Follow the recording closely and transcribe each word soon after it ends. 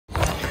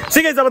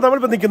അപ്പോൾ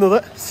നമ്മളിപ്പോൾ നിൽക്കുന്നത്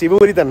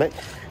ശിവപുരി തന്നെ.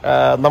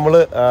 നമ്മൾ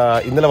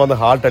ഇന്നലെ വന്ന്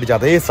ഹാൾട്ട് അടിച്ച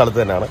അതേ സ്ഥലത്ത്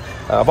തന്നെയാണ്.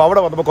 അപ്പോൾ അവിടെ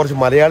വന്നപ്പോൾ കുറച്ച്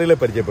മലയാളികളെ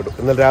പരിചയപ്പെട്ടു.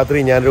 ഇന്നലെ രാത്രി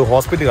ഞാനൊരു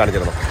ഹോസ്പിറ്റൽ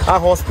കാണിച്ചിരുന്നു. ആ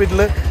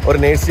ഹോസ്പിറ്റലിൽ ഒരു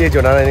നേഴ്സ് ചേച്ചി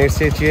ഉണ്ട്. ആ നേഴ്സ്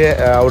ചേച്ചിയെ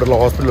അവിടെയുള്ള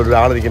ഹോസ്പിറ്റലിൽ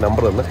ഒരാളെനിക്ക്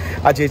നമ്പർ തന്ന്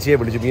ആ ചേച്ചിയെ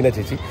വിളിച്ചു, ബീന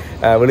ചേച്ചി.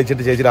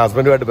 വിളിച്ചിട്ട് ചേച്ചിയുടെ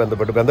ഹസ്ബൻഡുമായിട്ട്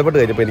ബന്ധപ്പെട്ട്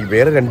കഴിഞ്ഞപ്പോൾ എനിക്ക്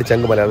വേറെ 2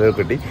 ചങ്ക് മലയാളികൾ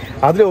കിട്ടി.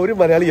 അതിൽ ഒരു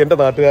മലയാളി എൻ്റെ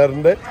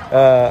നാട്ടുകാരൻ്റെ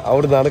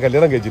അവിടെ നിന്നാണ്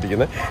കല്യാണം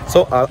കഴിച്ചിരിക്കുന്നത്. സോ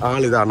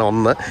ആളിതാണ്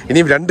ഒന്ന്.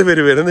 ഇനിയും 2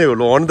 പേര് വരുന്നേ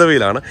ഉള്ളൂ, ഓൺ ദ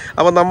വേയിലാണ്.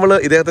 അപ്പോൾ നമ്മൾ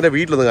ഇദ്ദേഹത്തിൻ്റെ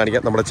വീട്ടിലൊന്ന്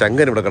കാണിക്കാം. നമ്മുടെ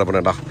ചങ്കൻ ഇവിടെ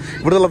കിടപ്പുണ്ട് കേട്ടോ.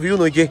 ഇവിടുന്നുള്ള വ്യൂ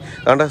നോക്കിയേ,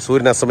 കണ്ട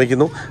സൂര്യൻ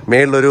അസ്തമിക്കുന്നു,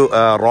 മേളിലൊരു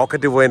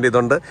റോക്കറ്റ് പോയിൻ്റ്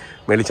ഇതുണ്ട്,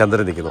 മേളിൽ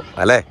ചന്ദ്രൻ നിൽക്കുന്നു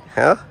അല്ലേ.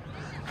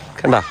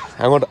 കണ്ട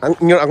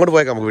അങ്ങോട്ട്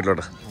പോയേക്കാം നമുക്ക്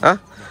വീട്ടിലോട്ട്.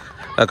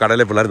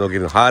 കടയിലെ പിള്ളേർ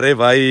നോക്കിയിരുന്നു. ഹാരേ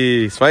ഭായ്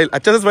സ്മൈൽ,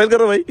 അച്ഛൻ സ്മൈൽ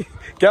കറോ ഭായ്,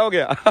 ക്യാ ഹോ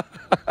ഗയാ.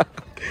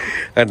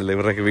 കണ്ടല്ലേ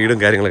ഇവരുടെയൊക്കെ വീടും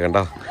കാര്യങ്ങളും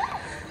കണ്ടോ.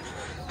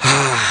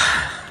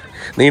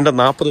 നീണ്ട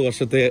 40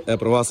 വർഷത്തെ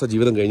പ്രവാസ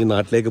ജീവിതം കഴിഞ്ഞ്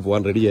നാട്ടിലേക്ക്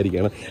പോകാൻ റെഡി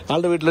ആയിരിക്കുകയാണ്.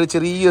 ആളുടെ വീട്ടിലൊരു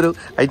ചെറിയൊരു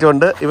ഐറ്റം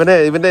ഉണ്ട്.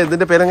 ഇവൻ്റെ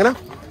ഇതിൻ്റെ പേരെങ്ങനെ?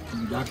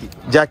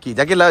 ജാക്കി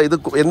അല്ല, ഇത്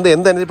എന്ത്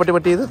എഴുതിപ്പെട്ട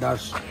പട്ടി? ഇത്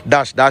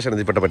ഡാഷ്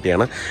എഴുതിപ്പെട്ട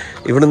പട്ടിയാണ്.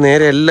 ഇവിടെ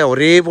നേരെ എല്ലാം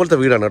ഒരേപോലത്തെ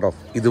വീടാണ് കേട്ടോ.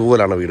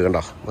 ഇതുപോലാണ് വീട്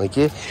കണ്ടോ.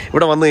 നോക്കിയേ,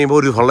 ഇവിടെ വന്നു കഴിയുമ്പോൾ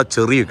ഒരു ഉള്ള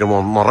ചെറിയ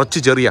നിറച്ച്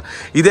ചെറിയ.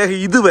 ഇദ്ദേഹം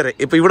ഇതുവരെ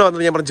ഇപ്പോൾ ഇവിടെ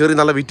വന്നിട്ട് ഞാൻ പറഞ്ഞു ചെറിയ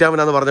നല്ല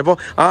വിറ്റാമിനാന്ന് പറഞ്ഞപ്പോൾ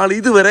ആൾ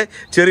ഇതുവരെ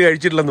ചെറിയ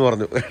കഴിച്ചിട്ടില്ലെന്ന്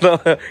പറഞ്ഞു.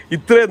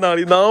 ഇത്രയും നാൾ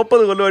ഈ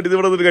 40 കൊല്ലമായിട്ട് ഇത്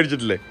ഇവിടെ നിന്ന്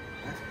കഴിച്ചിട്ടില്ലേ?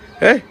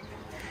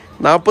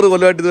 40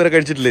 കൊല്ലമായിട്ട് ഇതുവരെ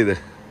കഴിച്ചിട്ടില്ലേ ഇത്?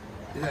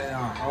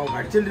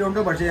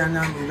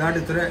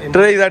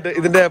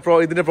 ഇതിന്റെ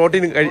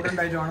പ്രോട്ടീൻ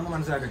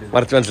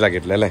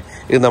മനസ്സിലാക്കിയിട്ടില്ല അല്ലേ.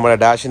 ഇത് നമ്മുടെ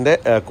ഡാഷിന്റെ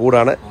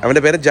കൂടാണ്.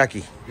 അവന്റെ പേര്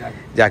ജാക്കി.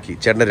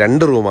 ചേട്ടൻ്റെ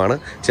 2 റൂമാണ്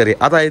ചെറിയ.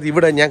 അതായത്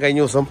ഇവിടെ ഞാൻ കഴിഞ്ഞ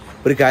ദിവസം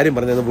ഒരു കാര്യം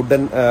പറഞ്ഞത്,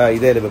 വുഡൻ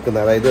ഇതേൽ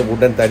വെക്കുന്നത്, അതായത്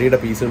വുഡൻ തടിയുടെ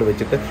പീസുകൾ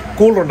വെച്ചിട്ട്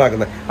കൂളർ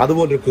ഉണ്ടാക്കുന്നത്.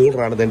 അതുപോലൊരു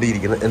കൂളറാണ് ഇതെൻ്റെ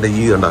ഇരിക്കുന്നത്. എൻ്റെ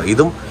ഈ ഉണ്ടോ,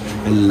 ഇതും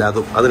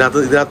എല്ലാതും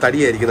ഇതിനകത്ത്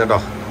തടിയായിരിക്കുന്നത് കേട്ടോ.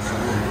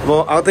 അപ്പോൾ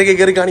അകത്തേക്ക്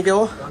കയറി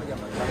കാണിക്കാവോ?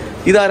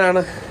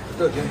 ഇതാരാണ്?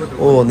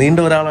 ഓ, നീണ്ട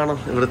ഒരാളാണ്.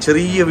 ഇവിടെ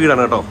ചെറിയ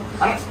വീടാണ് കേട്ടോ.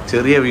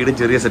 ചെറിയ വീടും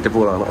ചെറിയ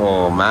സെറ്റപ്പുകളാണ്. ഓ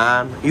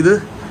മാൻ, ഇത്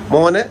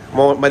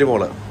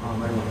മരുമോള്.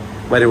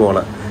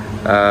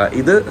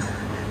 ഇത്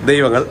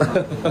ദൈവങ്ങൾ.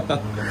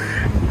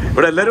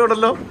 ഇവിടെ എല്ലാവരും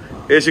ഉണ്ടല്ലോ.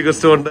 യേശു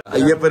ക്രിസ്തു ഉണ്ട്,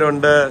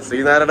 അയ്യപ്പനുണ്ട്,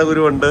 ശ്രീനാരായണ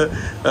ഗുരു ഉണ്ട്,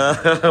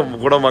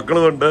 കൂടെ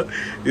മക്കളുമുണ്ട്.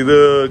 ഇത്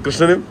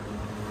കൃഷ്ണനും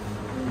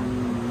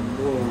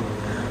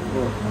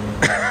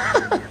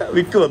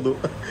വിക്ക് വന്നു.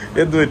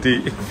 എന്ത് പറ്റി?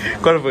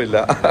 കുഴപ്പമില്ല.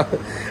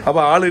 അപ്പൊ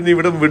ആൾ ഇനി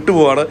ഇവിടെ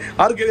വിട്ടുപോവാണ്.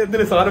 ആർക്കെങ്കിലും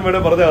എന്തിനും സാധനം വേണേ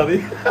പറഞ്ഞാൽ മതി.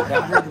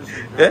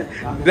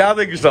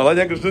 രാധകൃഷ്ണ, അതാ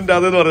ഞാൻ കൃഷ്ണൻ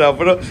രാധ എന്ന് പറഞ്ഞത്.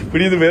 അപ്പോഴും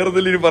പിന്നീട് വേറെ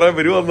എന്തെങ്കിലും ഇനി പറയാൻ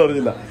വരുവാന്ന്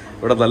അറിഞ്ഞില്ല.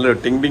 ഇവിടെ നല്ലൊരു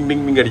ടിങ് ടിങ്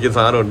ടിങ് ടിങ് അടിക്കുന്ന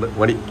സാധനമുണ്ട്.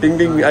 മണി ടിങ്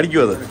ടിങ്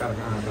അടിക്കും. അത്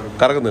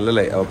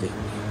കറക്കുന്നില്ലല്ലേ? ഓക്കെ.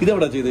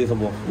 ഇതെവിടെ ചെയ്ത ഈ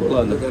സംഭവം?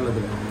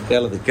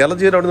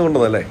 കേരളത്തിൽ ചെയ്ത് അവിടെ നിന്ന്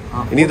കൊണ്ടുവന്നല്ലേ?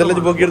 ഇനി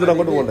ഇതെല്ലാം പോക്കി എടുത്തിട്ട്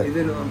അങ്ങോട്ട് പോകണ്ടേ?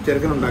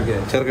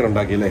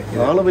 ചെറുക്കനുണ്ടാക്കിയല്ലേ?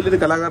 ആള് വലിയൊരു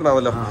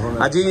കലാകാരനാവല്ലോ.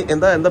 അജി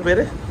എന്താ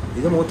പേര്?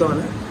 ഇത്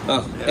മൂത്തവന്.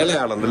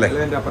 ഇളയാളുണ്ടല്ലേ?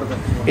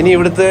 ഇനി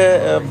ഇവിടുത്തെ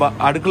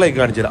അടുക്കളയൊക്കെ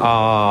കാണിച്ചു തരാം.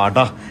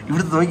 ആടാ,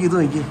 ഇവിടുത്തെ ഇത്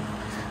നോക്കി,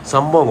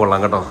 സംഭവം കൊള്ളാം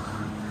കേട്ടോ.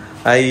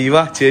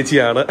 അയ്യോ,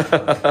 ചേച്ചിയാണ്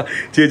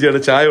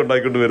ചായ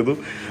ഉണ്ടാക്കിക്കൊണ്ട് വരുന്നു.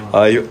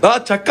 അയ്യോ,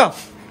 ചക്ക.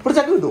 ഇവിടെ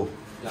ചക്ക കിട്ടുമോ?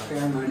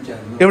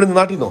 എവിടെ നിന്ന്?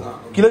 നാട്ടിൽ നിന്നോ?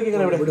 കിലോയ്ക്ക്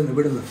എങ്ങനെ?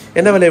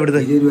 എന്നാ വില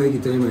ഇവിടുത്തെ? 20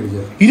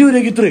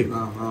 രൂപയ്ക്ക് ഇത്രയും?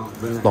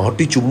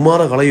 നാട്ടിൽ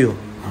ചുമ്മാറ കളയോ?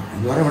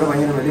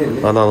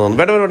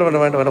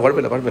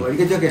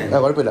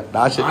 കുഴപ്പമില്ല.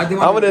 ഡാഷ്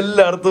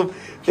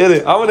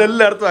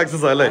അവനെല്ലായിടത്തും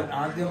ആക്സസ് അല്ലേ?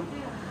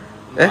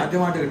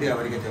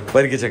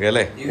 വരിക്കച്ചക്ക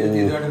അല്ലേ?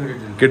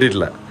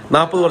 കിട്ടിയിട്ടില്ല.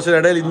 40 വർഷം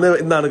ഇടയിൽ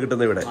ഇന്നാണ്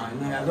കിട്ടുന്നത് ഇവിടെ.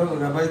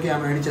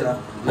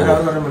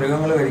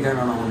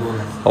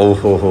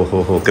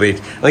 ഓഹോ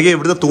ഗ്രേറ്റ്. അതൊക്കെ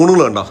ഇവിടുത്തെ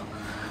തൂണുകൾ കണ്ടോ?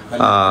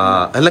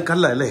 എല്ലാം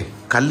കല്ലല്ലേ?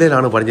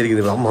 കല്ലിലാണ്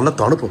പണിഞ്ഞിരിക്കുന്നത്. നല്ല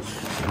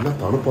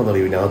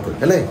തണുപ്പാന്നറിയോ ഇതിനകത്ത്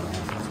അല്ലേ?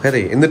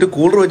 എന്നിട്ട്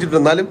കൂളർ വെച്ചിട്ട്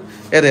എന്നാലും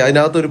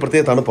അതിനകത്ത് ഒരു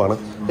പ്രത്യേക തണുപ്പാണ്.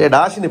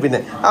 ഡാഷിന് പിന്നെ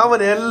അവൻ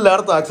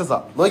എല്ലായിടത്തും ആക്സസാ.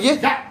 നോക്കിയേ,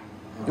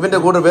 ഇവന്റെ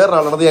കൂടെ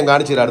വേറൊരാളാണത്. ഞാൻ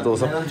കാണിച്ചു തരാം അടുത്ത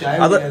ദിവസം.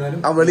 അത്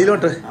ആ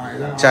വെളിയിലോട്ട്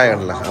ചായ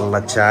കണ്ടല്ല, നല്ല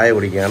ചായ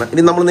കുടിക്കുകയാണ്.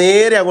 ഇനി നമ്മൾ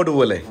നേരെ അങ്ങോട്ട്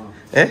പോവല്ലേ?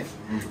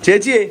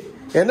 ചേച്ചിയെ,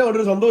 എന്നെ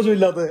കൊണ്ടൊരു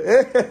സന്തോഷമില്ലാത്ത.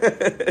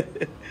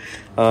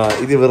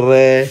 ഇത്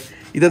വെറുതെ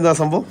ഇതെന്താ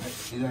സംഭവം?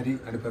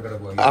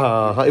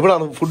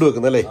 ഇവിടാണ് ഫുഡ്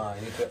വെക്കുന്നത് അല്ലേ?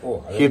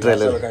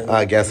 ഹീറ്ററല്ലേ?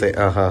 ഗ്യാസ്.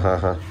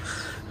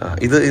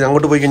 ഇത്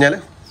അങ്ങോട്ട് പോയി കഴിഞ്ഞാല്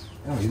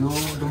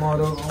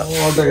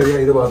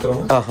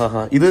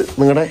ഇത്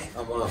നിങ്ങളുടെ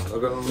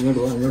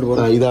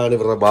ഇതാണ്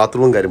ഇവരുടെ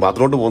ബാത്റൂമും കാര്യം.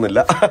 ബാത്റൂമോട്ട് പോകുന്നില്ല.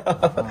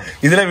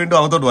 ഇതിലെ വീണ്ടും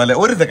അകത്തോട്ട് പോകാല്ലേ?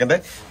 ഒരു സെക്കൻഡ്,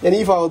 ഞാൻ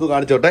ഈ ഭാഗത്ത്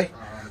കാണിച്ചോട്ടെ.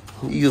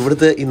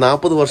 ഇവിടുത്തെ ഈ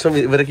 40 വർഷം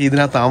ഇവരൊക്കെ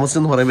ഇതിനകത്ത്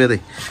താമസിച്ചെന്ന് പറയുമ്പോഴേ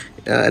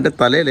എൻ്റെ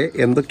തലയിൽ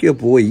എന്തൊക്കെയോ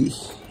പോയി.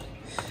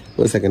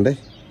 ഒരു സെക്കൻഡ്,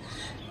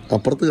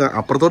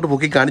 അപ്പുറത്തോട്ട്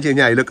പൊക്കി കാണിച്ചു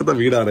കഴിഞ്ഞാൽ അയലൊക്കത്തെ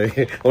വീടാണ്.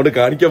 അതുകൊണ്ട്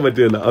കാണിക്കാൻ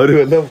പറ്റില്ല. അവര്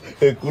വല്ലതും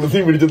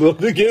കുളിസിയും പിടിച്ചെന്ന്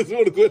പറഞ്ഞ് കേസ്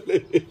കൊടുക്കുമല്ലേ?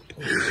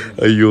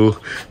 അയ്യോ,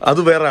 അത്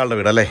വേറെ ആളുടെ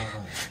വീടല്ലേ?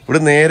 ഇവിടെ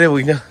നേരെ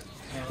പോയിഞ്ഞാ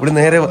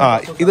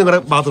ഇത് നിങ്ങളുടെ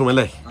ബാത്റൂം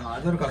അല്ലേ?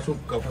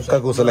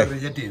 കക്കൂസ് അല്ലേ?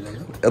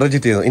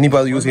 റിജക്ട് ചെയ്യുന്നു. ഇനിയിപ്പോ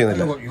അത് യൂസ്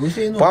ചെയ്യുന്നില്ല.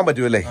 പോകാൻ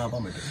പറ്റുമല്ലേ?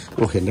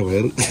 ഓക്കെ, എന്റെ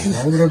വേറെ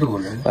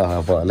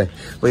അപ്പൊ അല്ലേ.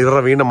 അപ്പൊ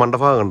ഇവരുടെ വീടിന്റെ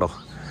മണ്ടഭാഗം കണ്ടോ?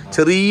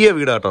 ചെറിയ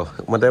വീടാട്ടോ,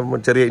 മറ്റേ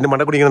ചെറിയ ഇതിന്റെ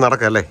മണ്ടക്കൂടി ഇങ്ങനെ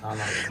നടക്കല്ലേ.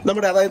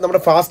 അതായത്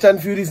നമ്മുടെ ഫാസ്റ്റ്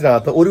ആൻഡ്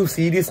ഫ്യൂരിയസിനകത്ത് ഒരു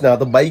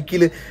സീരീസിനകത്ത്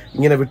ബൈക്കിൽ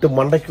ഇങ്ങനെ വിട്ട്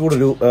മണ്ടയ്ക്കൂടെ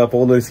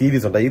പോകുന്ന ഒരു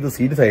സീരീസ് ഉണ്ട്. ഇത്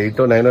സീരീസ്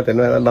 8ഓ 9ഓ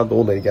 10ഓ എന്താണെന്ന്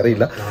തോന്നുന്നു,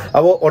 എനിക്കറിയില്ല.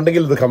 അപ്പോൾ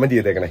ഉണ്ടെങ്കിൽ ഇത് കമന്റ്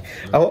ചെയ്തേക്കണേ.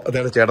 അപ്പോൾ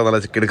അതാണ് ചേട്ടൻ നല്ല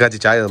കിടക്കാച്ചി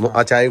ചായ തന്നു. ആ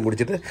ചായ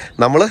കുടിച്ചിട്ട്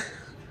നമ്മള്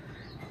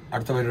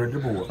അടുത്ത പരിപാടിയിൽ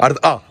പോകും.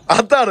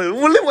 അതാണ്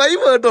പുള്ളി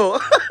വൈബ് കേട്ടോ.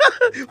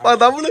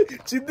 നമ്മള്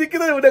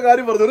ചിന്തിക്കുന്ന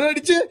കാര്യം പറഞ്ഞു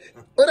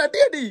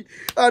ഒരടി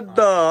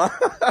അടാ.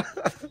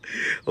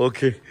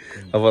 ഓക്കെ,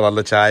 അപ്പൊ നല്ല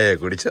ചായ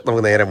കുടിച്ച്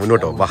നമുക്ക് നേരെ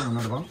മുന്നോട്ട് പോകാം.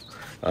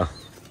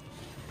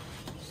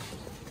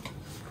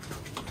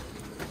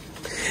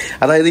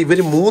 അതായത്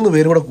ഇവര് 3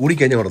 പേരും കൂടെ കൂടി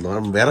കഴിഞ്ഞാൽ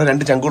നടന്നു. വേറെ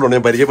 2 ചങ്കൂടുണ്ട്,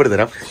 ഞാൻ പരിചയപ്പെടുത്തി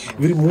തരാം.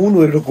 ഇവര് 3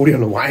 പേരുടെ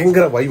കൂടിയാണ്.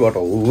 ഭയങ്കര വൈബ്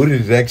കേട്ടോ, ഒരു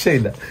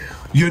രക്ഷയില്ല.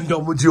 എന്റെ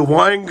അമ്മച്ചിയോ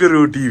ഭയങ്കര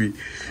TV.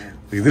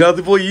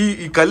 ഇതിനകത്ത് ഇപ്പോ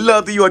ഈ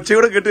കല്ലാത്ത ഈ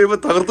ഒച്ചയോടെ കേട്ട് കഴിയുമ്പോ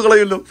തകർത്ത്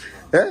കളയുമല്ലോ.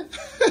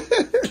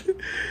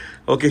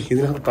 ഓക്കെ,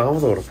 ഇതിനകത്ത്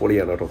താമസം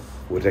പൊളിയാണ് കേട്ടോ,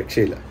 ഒരു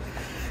രക്ഷയില്ല.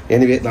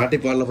 എനിവേ നാട്ടിൽ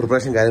പോകാനുള്ള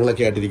പ്രിപ്പറേഷൻ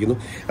കാര്യങ്ങളൊക്കെ ആയിട്ടിരിക്കുന്നു.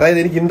 അതായത്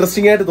എനിക്ക്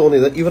ഇൻട്രസ്റ്റിംഗ് ആയിട്ട്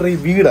തോന്നിയത് ഇവരുടെ ഈ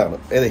വീടാണ്.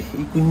 അതെ,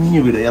 ഈ കുഞ്ഞു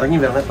വീട് ഇറങ്ങി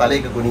വരണം,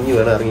 തലയൊക്കെ കുനിഞ്ഞു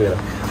വേണം ഇറങ്ങി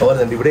വരാം. അതുപോലെ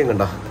തന്നെ ഇവിടെയും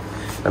കണ്ട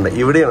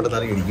ഇവിടെയുണ്ട്,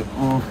 തലയിടിക്കും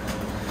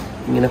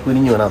ഇങ്ങനെ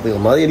കുനിഞ്ഞു വേണം.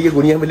 അത് എനിക്ക്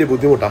കുനിയാൻ വലിയ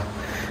ബുദ്ധിമുട്ടാണ്.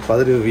 അപ്പോൾ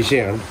അതൊരു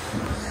വിഷയമാണ്.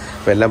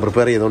 അപ്പോൾ എല്ലാം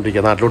പ്രിപ്പയർ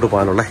ചെയ്തുകൊണ്ടിരിക്കുക നാട്ടിലോട്ട്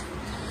പോകാനുള്ളത്.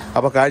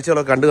 അപ്പോൾ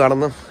കാഴ്ചകളൊക്കെ കണ്ടു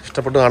കാണുന്നു,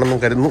 ഇഷ്ടപ്പെട്ട് കാണുന്നു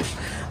കരുതുന്നു.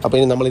 അപ്പോൾ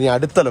ഇനി നമ്മളിനി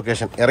അടുത്ത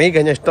ലൊക്കേഷൻ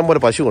ഇറങ്ങിക്കഴിഞ്ഞാൽ ഇഷ്ടം പോലെ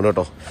പശു ഉണ്ട്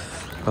കേട്ടോ.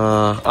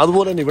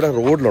 അതുപോലെ തന്നെ ഇവിടെ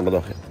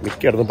റോഡിലുണ്ടോ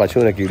മിക്കയിടത്തും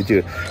പശുവിനൊക്കെ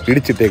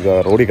ഇടിച്ചിട്ടേക്ക്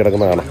റോഡിൽ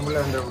കിടക്കുന്ന കാണാം.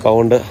 അപ്പോൾ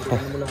അതുകൊണ്ട്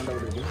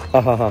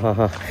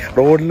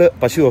റോഡിൽ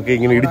പശുവൊക്കെ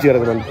ഇങ്ങനെ ഇടിച്ചു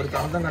കിടക്കുന്നുണ്ട്.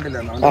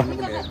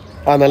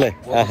 ആണല്ലേ?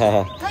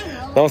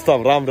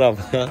 നമസ്കാരം, റാം റാം.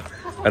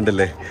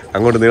 കണ്ടില്ലേ,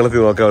 അങ്ങോട്ട് നീളത്തിൽ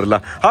നോക്കാറില്ല.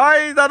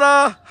 ഹായ് ദാദാ,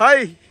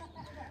 ഹായ്,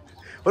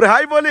 ഒരു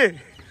ഹായ് പോലെ.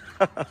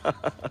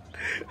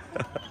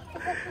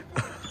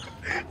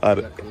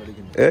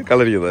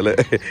 कलड़िया अले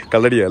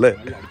कलड़िया अले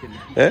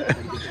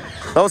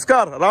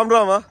नमस्कार राम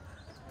राम।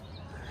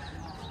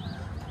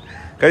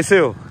 कैसे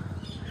हो?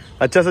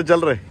 अच्छा से चल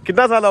रहे?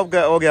 कितना साल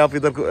आपका हो गया आप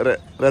इधर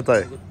रहता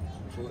है?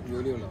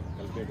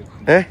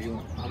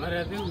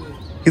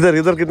 इधर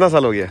इधर कितना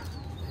साल हो गया?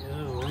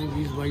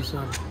 20-22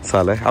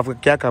 साल है। आपका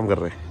क्या काम कर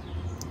रहे हैं?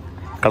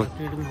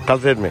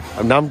 कलट्रेट में।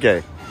 नाम क्या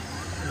है?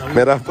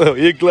 मेरा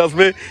एक क्लास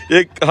में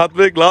एक हाथ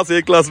में ग्लास,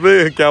 एक क्लास में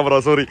कैमरा।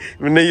 सॉरी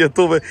नहीं है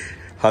तो मैं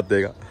हाथ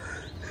देगा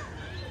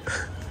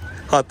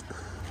हाथ.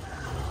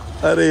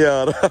 अरे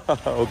यार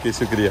ഓക്കെ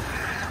ശുക്രിയ.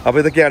 അപ്പോൾ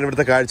ഇതൊക്കെയാണ്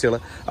ഇവിടുത്തെ കാഴ്ചകൾ.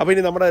 അപ്പോൾ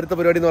ഇനി നമ്മുടെ അടുത്ത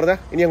പരിപാടി എന്ന് പറഞ്ഞാൽ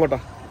ഇനി അങ്ങോട്ടാ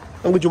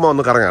നമുക്ക് ചുമ്മാ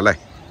ഒന്ന് കറങ്ങാം അല്ലേ?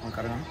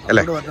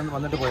 അല്ലേ,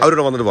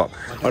 അവരോട് വന്നിട്ട് പോവാം.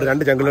 അവിടെ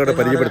 2 ചങ്കുകളോടെ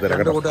പരിചയപ്പെടുത്തരാം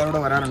കേട്ടോ.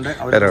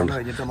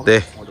 വരാനുണ്ട്.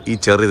 ഈ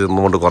ചെറിയ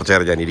തിന്നുകൊണ്ട് കുറച്ച്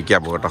നേരം ഞാൻ ഇരിക്കാൻ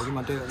പോകും കേട്ടോ.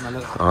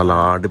 അല്ല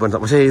ഡിപ്പെൻസ്.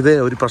 പക്ഷേ ഇത്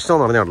ഒരു പ്രശ്നം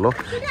എന്ന് പറഞ്ഞാണല്ലോ,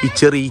 ഈ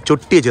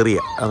ചൊട്ടിയ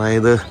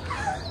അതായത്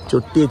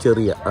ചൊട്ടി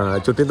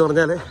എന്ന്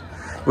പറഞ്ഞാൽ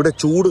ഇവിടെ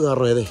ചൂട്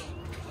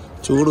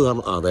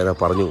കാരണം അതേനാ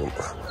പറഞ്ഞു പോകും.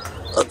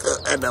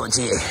 എന്നാ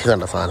വെച്ചേ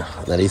ഇതണ്ട സാധനം.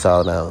 എന്നാലും ഈ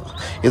സാധനം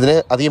ഇതിന്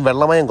അധികം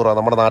വെള്ളമയം കുറവാണ്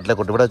നമ്മുടെ നാട്ടിലെ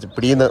കൊണ്ട്. ഇവിടെ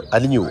പിടിയുന്ന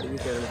അലിഞ്ഞു പോകും.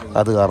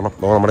 അത് കാരണം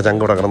നമ്മുടെ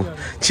ചങ്ക ഇവിടെ കിടന്നു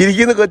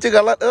ചിരിക്കുന്ന കൊച്ചു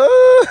കള്ളൻ.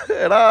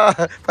 എടാ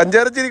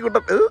പഞ്ചാര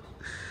ചിരിക്കുട്ടൻ.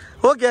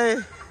 Okay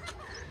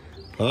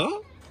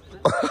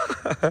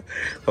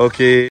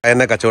okay.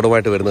 എന്നെ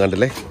കച്ചവടമായിട്ട് വരുന്നത്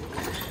കണ്ടില്ലേ?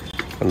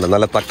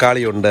 നല്ല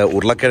തക്കാളിയുണ്ട്,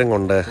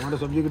 ഉരുളക്കിഴങ്ങുണ്ട്.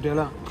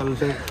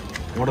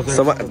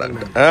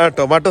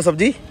 टोमेटो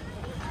सब्जी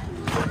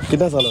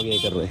कितना साल हो गया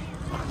कर रहे?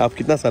 आप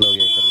कितना साल हो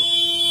गया कर रहे?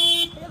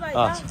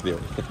 हाँ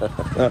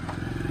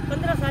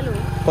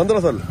 15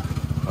 साल।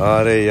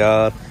 अरे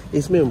यार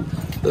इसमें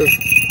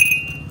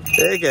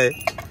क्या है?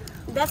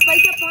 10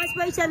 पैसा 5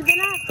 पैसा चलते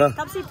ना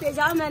तब से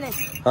बेचा मैंने.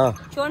 हाँ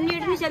छोड़नी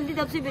नहीं चलती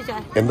तब से बेचा.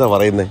 എന്താ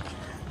പറയുന്നേ?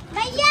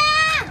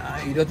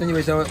 25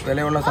 പൈസ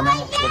വിലയുള്ള സമയം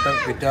തൊട്ട്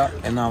വിറ്റ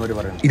എന്നാ അവര്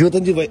പറയുന്നത്.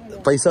 25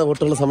 പൈസ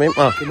തൊട്ടുള്ള സമയം.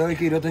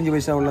 കിലോയ്ക്ക് 25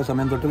 പൈസ ഉള്ള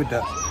സമയം തൊട്ട് വിറ്റ.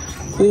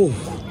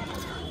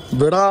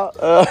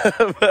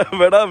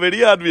 बड़ा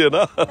बढ़िया आदमी है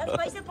ना. 10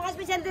 पैसे 5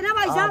 पैसे चलते ना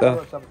भाई साहब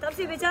तब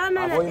से बेचा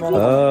मैंने.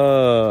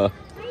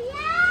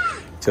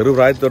 ചെറു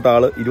പ്രായത്തിൽ തൊട്ട്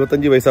ആള്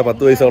 25 പൈസ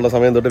 10 പൈസ ഉള്ള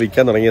സമയം തൊട്ട്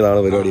വിൽക്കാൻ തുടങ്ങിയതാണ്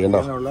പരിപാടി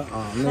കണ്ടോ.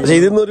 പക്ഷെ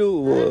ഇതിന്നൊരു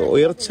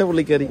ഉയർച്ച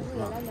പുള്ളിക്കാരി.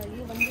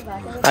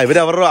 ഇവര്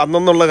അവരുടെ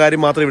അന്നുള്ള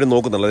കാര്യം മാത്രമേ ഇവിടെ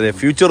നോക്കുന്നുള്ളൂ,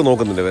 ഫ്യൂച്ചർ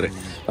നോക്കുന്നില്ല ഇവര്.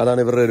 അതാണ്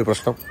ഇവരുടെ ഒരു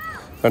പ്രശ്നം.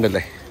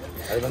 കണ്ടില്ലേ,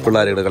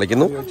 പിള്ളേർ ഇവിടെ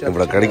കളിക്കുന്നു,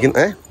 ഇവിടെ കളിക്കുന്നു.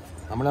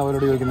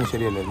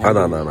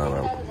 അതാണ്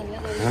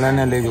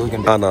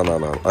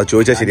അത്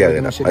ചോദിച്ചാൽ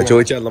ശരിയാകില്ല. അത്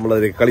ചോദിച്ചാൽ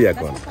നമ്മളത്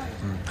കളിയാക്കുവാണ്.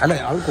 അല്ല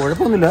അത്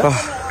കുഴപ്പമൊന്നുമില്ല,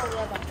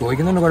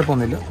 ചോദിക്കുന്നതിന്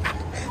കുഴപ്പമൊന്നുമില്ല.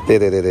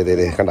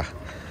 കണ്ട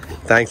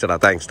താങ്ക്സ്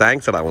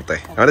എടാ മുത്തേ.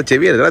 അവന്റെ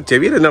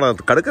ചെവിയിൽ എന്നാണ്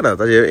കടുക്കണ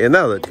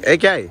എന്നാ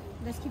ഏക്കായി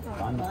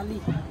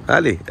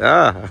ആലി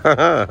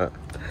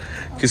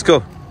കിസ്കോ.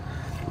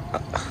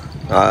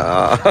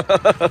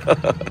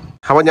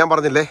 അപ്പം ഞാൻ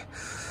പറഞ്ഞില്ലേ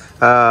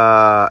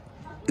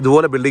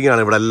ഇതുപോലെ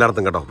ബിൽഡിങ്ങാണ് ഇവിടെ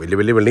എല്ലായിടത്തും കേട്ടോ. വലിയ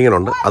വലിയ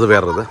ബിൽഡിങ്ങുണ്ട്. അത്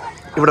വേറൊരു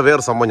ഇവിടെ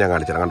വേറെ സംഭവം ഞാൻ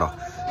കാണിച്ചുതരാം കേട്ടോ.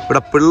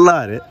 ഇവിടെ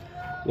പിള്ളേർ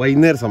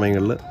വൈകുന്നേര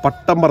സമയങ്ങളിൽ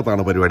പട്ടം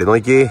പറത്താണ് പരിപാടി.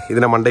 നോക്കി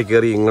ഇതിനെ മണ്ടേ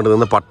കയറി ഇങ്ങോട്ട്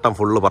നിന്ന് പട്ടം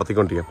ഫുള്ള്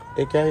പറത്തിക്കൊണ്ടിരിക്കും.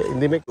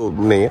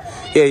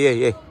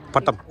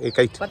 പട്ടം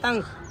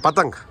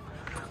പത്തങ്ക്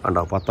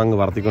ഉണ്ടോ, പത്തങ്ക്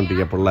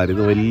പറത്തിക്കൊണ്ടിരിക്കുക പിള്ളേർ.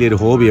 ഇത് വലിയൊരു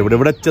ഹോബിയാണ്.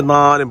 ഇവിടെ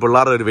ചെന്നാലും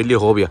പിള്ളേരുടെ ഒരു വലിയ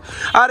ഹോബിയാണ്.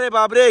 അരേ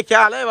ബാബരേ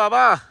ക്യാ അല്ലേ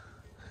ബാബാ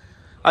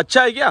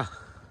അച്ഛാ ക്യാ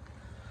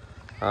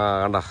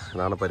കണ്ട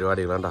ഇതാണ്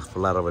പരിപാടി വേണ്ട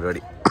പിള്ളേരുടെ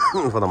പരിപാടി.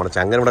 ഇപ്പോൾ നമ്മുടെ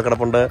ചങ്ങൻ ഇവിടെ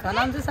കിടപ്പുണ്ട്.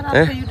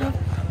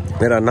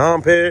 मेरा नाम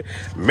है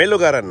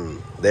मिल्लुकारन.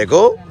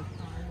 देखो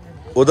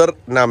उधर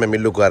नाम है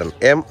मिल्लुकारन.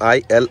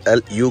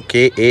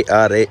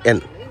 MILLUKARAN.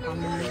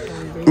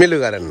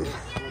 മില്ലുകാരൻ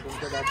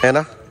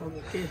ഏനാ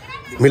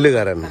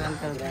മില്ലുകാരൻ.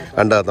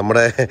 കണ്ട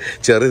നമ്മുടെ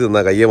ചെറി തിന്ന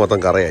കയ്യെ മൊത്തം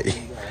കറയായി.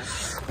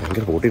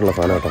 ഭയങ്കര കൂട്ടിയുള്ള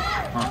സാധനം കേട്ടോ.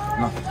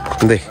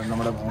 എന്തേ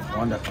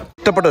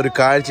ഇഷ്ടപ്പെട്ട ഒരു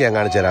കാഴ്ച ഞാൻ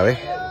കാണിച്ചു തരാവേ.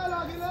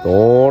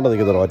 തോണ്ട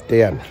നിൽക്കുന്ന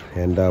ഒറ്റയാൻ.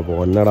 എൻ്റെ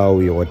പൊന്നടാവൂ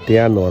ഈ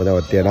ഒറ്റയാൻ എന്ന് പറഞ്ഞാൽ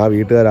ഒറ്റയാൻ. ആ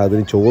വീട്ടുകാർ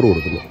അതിന് ചോറ്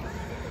കൊടുക്കുന്നു.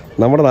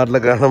 നമ്മുടെ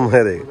നാട്ടിലൊക്കെ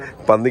കാണുമ്പോഴേ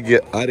പന്നിക്ക്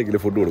ആരെങ്കിലും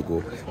ഫുഡ്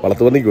കൊടുക്കുമോ?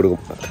 വളർത്തുപന്നിക്ക് കൊടുക്കും,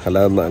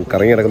 അല്ലാതെ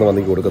കറങ്ങി കിടക്കുന്ന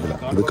പന്നിക്ക് കൊടുക്കത്തില്ല.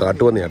 ഇത്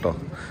കാട്ടുപന്നി കേട്ടോ.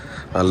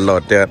 നല്ല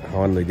ഒറ്റയാൻ.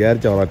 അവൻ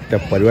വിചാരിച്ച ഒറ്റ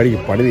പരിപാടിക്ക്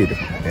പണി തീരും.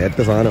 ഏറ്റ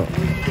സാധനമാണ്.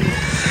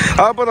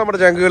 അപ്പോൾ നമ്മുടെ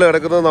ചങ്കുകൾ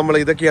കിടക്കുന്നത്. നമ്മൾ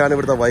ഇതൊക്കെയാണ്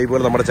ഇവിടുത്തെ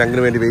വൈബുകൾ. നമ്മുടെ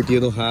ചങ്കിന് വേണ്ടി വെയിറ്റ്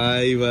ചെയ്യുന്നു.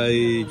 Hi bye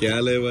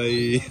ക്യാലേ by.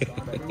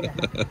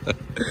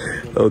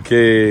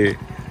 ഓക്കേ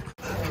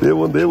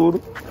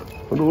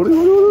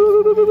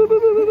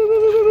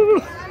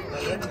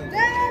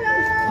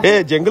ए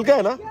जंगल का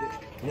है ना?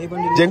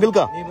 जंगल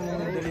का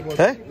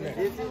है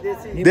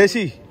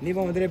ദേശി.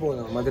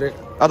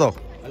 അതോ?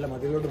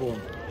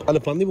 അല്ല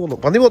പന്നി പോകുന്നു.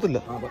 പന്നി പോകത്തില്ല.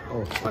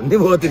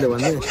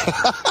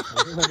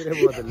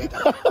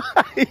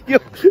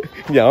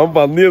 ഞാൻ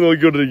പന്നിയെ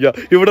നോക്കിക്കൊണ്ടിരിക്കുക.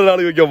 ഇവിടെ ഒരാൾ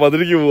ചോദിക്കാം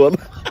മധുരയ്ക്ക്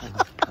പോവാന്ന്.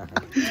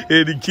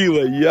 എനിക്ക്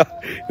വയ്യ.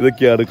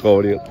 ഇതൊക്കെയാണ്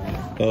കോമഡികൾ.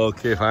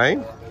 Okay fine.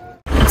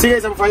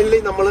 ഫൈനലി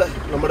നമ്മൾ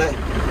നമ്മുടെ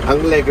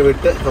അങ്കിളിലേക്ക്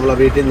വിട്ട് നമ്മളെ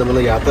വീട്ടിൽ നമ്മൾ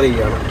യാത്ര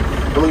ചെയ്യുകയാണ്.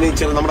 നമ്മൾ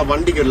നമ്മുടെ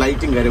വണ്ടിക്ക്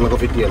ലൈറ്റും കാര്യങ്ങളൊക്കെ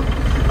ഫിറ്റ് ചെയ്യണം.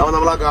 അപ്പോൾ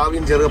നമ്മൾ ആ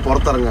കാവ്യം ചെറുക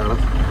പുറത്തിറങ്ങുകയാണ്.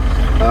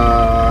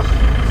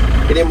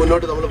 ഇനി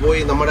മുന്നോട്ട് നമ്മൾ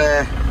പോയി നമ്മുടെ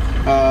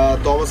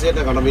തോമസ്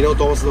ചേട്ടനെ കാണണം. വിനോദ്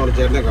തോമസ് എന്ന് പറഞ്ഞ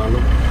ചേട്ടനെ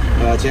കാണണം.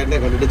 ചേട്ടനെ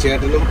കണ്ടിട്ട്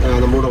ചേട്ടനും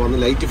നമ്മുടെ വന്ന്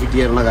ലൈറ്റ് ഫിറ്റ്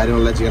ചെയ്യാനുള്ള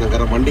കാര്യങ്ങളെല്ലാം ചെയ്യണം.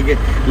 കാരണം വണ്ടിക്ക്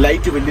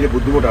ലൈറ്റ് വലിയൊരു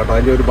ബുദ്ധിമുട്ടാട്ടോ.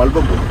 അതിൻ്റെ ഒരു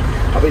ബൾബും പോകും.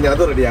 അപ്പോൾ ഇനി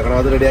അത് റെഡിയാക്കണം.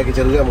 അത് റെഡിയാക്കി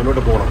ചെറുക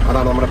മുന്നോട്ട് പോകണം.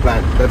 അതാണ് നമ്മുടെ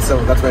പ്ലാൻ.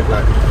 That's my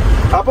plan.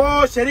 അപ്പോൾ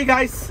ശരി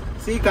ഗായ്സ്,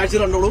 ഈ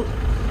കാഴ്ചകൾ കണ്ടോളൂ.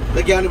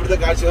 ഇതൊക്കെയാണ് ഇവിടുത്തെ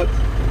കാഴ്ചകൾ.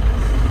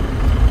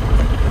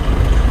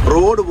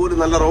 റോഡ് പോലും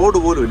നല്ല റോഡ്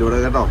പോലും ഇല്ല ഇവിടെ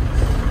കേട്ടോ.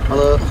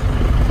 അത്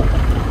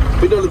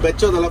പിന്നെ ഒരു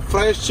മെച്ചം നല്ല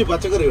ഫ്രഷ്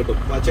പച്ചക്കറി കിട്ടും.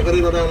 പച്ചക്കറി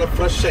എന്ന് പറഞ്ഞാൽ നല്ല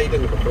ഫ്രഷ് ഐറ്റം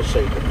കിട്ടും. Fresh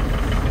item.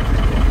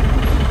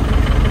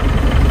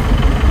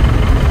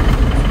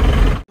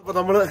 അപ്പോൾ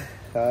നമ്മൾ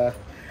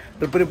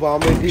ട്രിപ്പിന് പോകാൻ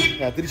വേണ്ടി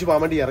തിരിച്ചു പോകാൻ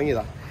വേണ്ടി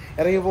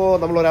ഇറങ്ങിയപ്പോൾ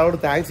നമ്മൾ ഒരാളോട്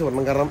താങ്ക്സ്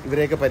പറയണം. കാരണം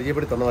ഇവരെയൊക്കെ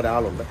പരിചയപ്പെടുത്തി തന്ന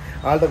ഒരാളുണ്ട്.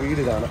 ആളുടെ വീട്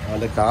ഇതാണ്,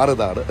 ആളുടെ കാർ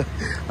ഇതാണ്.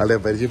 ആളുടെ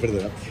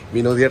പരിചയപ്പെടുത്തുക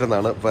വിനോദ്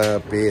ചേട്ടനാണ്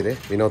പേര്.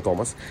 വിനോദ്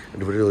തോമസ്.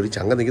 എൻ്റെ വീട്ടിൽ ഒരു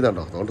ചങ്ക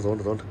നിൽക്കുന്നുണ്ടോ?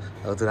 തോണ്ട്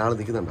അകത്തൊരാൾ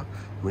നിൽക്കുന്നുണ്ടോ?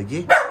 നോക്കി.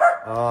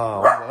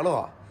 വേണോ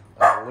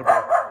അങ്ങോട്ടോ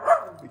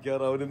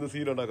നിൽക്കാറ്. അവനിന്ന്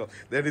സീനുണ്ടാക്കാം.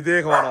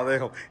 ഇദ്ദേഹമാണ്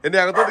അദ്ദേഹം. എന്നെ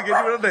അകത്തോട്ട്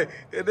കയറ്റി വിടണ്ടേ?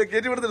 എന്നെ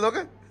കയറ്റി വിടത്തില്ല.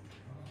 നോക്കെ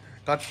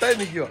കട്ടായി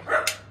നിൽക്കുക.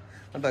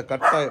 കണ്ട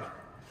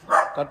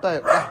കട്ടായ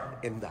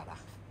എന്താടാ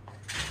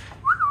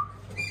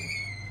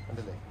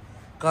കണ്ടല്ലേ?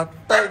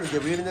 കട്ടായി നിൽക്കുക.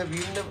 വീടിന്റെ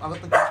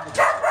അകത്ത്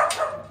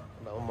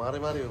മാറി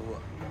പോവുക.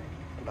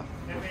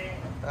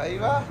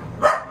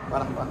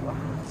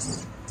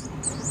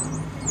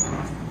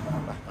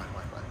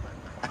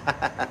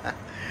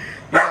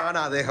 ഇതാണ്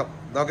അദ്ദേഹം.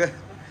 നോക്ക്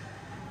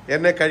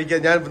എന്നെ കഴിക്കാൻ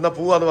ഞാൻ ഇന്നാ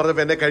പോവാന്ന്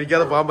പറഞ്ഞപ്പോൾ എന്നെ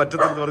കഴിക്കാതെ പോകാൻ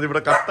പറ്റത്തില്ലെന്ന് പറഞ്ഞ്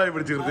ഇവിടെ കട്ടായി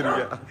പിടിച്ച്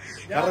നിർത്തിയിരിക്കുക.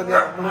 കാരണം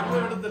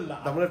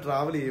നമ്മൾ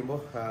ട്രാവൽ ചെയ്യുമ്പോൾ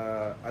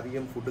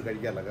അധികം ഫുഡ്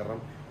കഴിക്കാറില്ല. കാരണം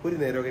ഒരു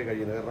നേരമൊക്കെ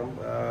കഴിയുന്നത്. കാരണം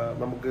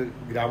നമുക്ക്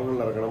ഗ്രാമങ്ങളിൽ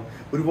ഇറങ്ങണം.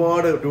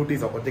 ഒരുപാട്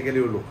ഡ്യൂട്ടീസ്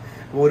ഒറ്റയ്ക്കല്ലേ ഉള്ളൂ.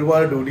 അപ്പോൾ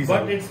ഒരുപാട് duties.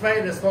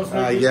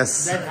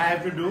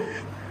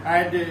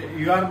 And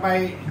you are my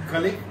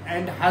colleague,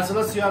 and as well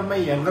as you are my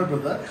younger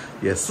brother.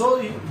 Yes. So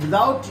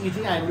without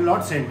eating, I will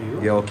not send you.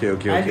 Yeah.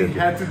 Okay. And you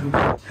have to do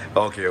that.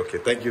 Okay.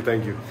 Thank you.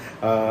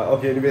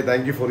 Okay. Anyway,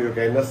 thank you for your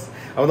kindness.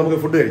 അപ്പോൾ നമുക്ക്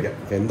food കഴിക്കാം.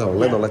 എന്താ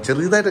ഉള്ളതെന്നുള്ള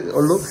ചെറുതായിട്ട്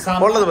ഉള്ളൂ.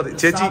 ഉള്ളത് മതി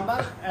ചേച്ചി.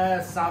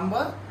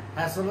 Sambar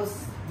as well as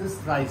this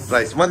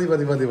rice. മതി.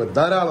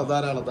 ധാരാളം.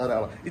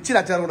 ഇച്ചിരി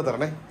അച്ചാർ കൂടെ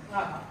തരണേ.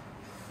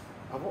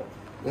 അപ്പോൾ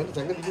ഞാൻ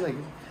ചങ്ങ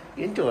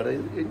എൻജോയ്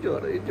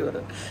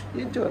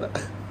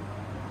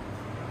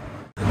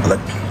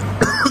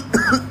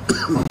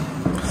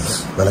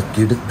നല്ല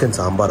കിടുക്കൻ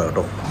സാമ്പാർ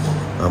കേട്ടോ.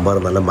 സാമ്പാർ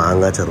നല്ല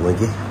മാങ്ങാച്ചാർ.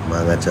 നോക്കി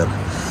മാങ്ങാച്ചാർ.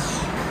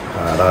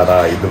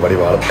 ഇത് പടി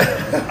മാറും.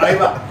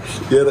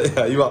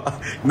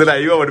 ഇന്നലെ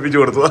ഐവ പഠിപ്പിച്ചു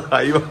കൊടുത്തു.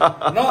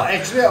 No,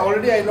 actually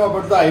already I know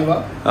about the Aiva.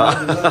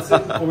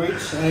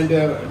 And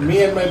me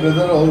and my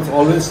brother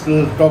always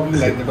talking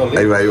like that only.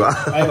 Aiva.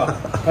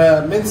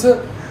 Means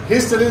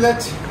he's telling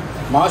that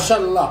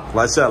Mashallah.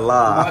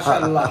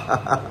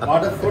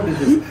 What a food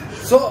it is.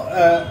 So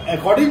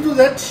according to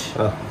that,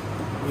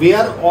 we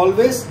are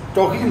always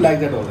talking like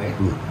that only.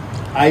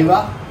 Aiva,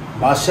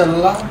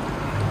 Mashallah,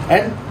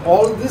 and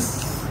all this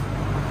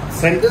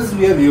sentence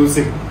we are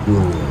using.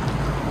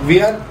 We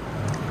are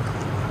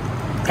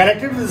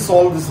connected with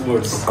all these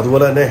words.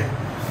 അതുപോലെ തന്നെ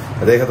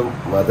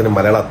അദ്ദേഹത്തിന്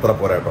മലയാളം അത്ര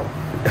പോരാ കേട്ടോ.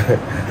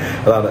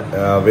 അതാണ്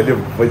വലിയ.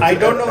 I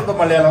don't know the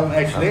Malayalam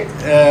actually.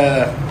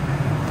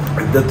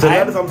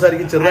 ചെറുതായിട്ട്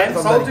സംസാരിക്കും. I am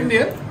South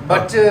Indian,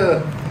 but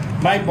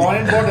My born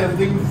and brought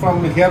everything from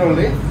here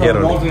only, from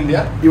North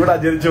India. ഇവിടെ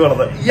ജനിച്ചു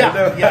വളർന്നത്.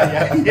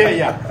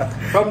 Yeah.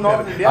 From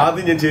North India.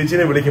 ആദ്യം ഞാൻ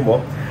ചേച്ചിനെ വിളിക്കുമ്പോൾ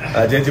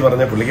ചേച്ചി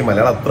പറഞ്ഞ പുള്ളിക്ക്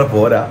മലയാളം അത്ര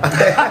പോരാ.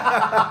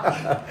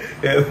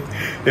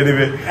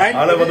 Anyway,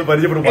 ആളെ വന്ന്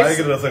പരിചയപ്പെടും.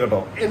 ഭയങ്കര രസം കേട്ടോ.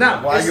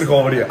 ഭയങ്കര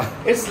കോമഡിയാ.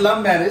 It's love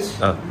marriage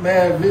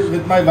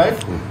with my wife.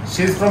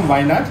 She's from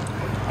Wayanad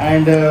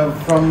and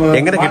from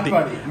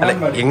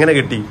Manpadi. എങ്ങനെ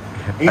കിട്ടി?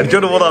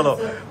 അടിച്ചോണ്ട് പോന്നാണോ?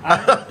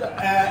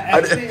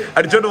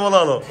 അടിച്ചോണ്ട്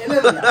പോന്നാണോ?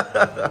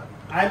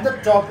 I'm the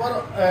topper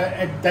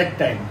at that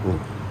time.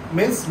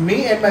 Means me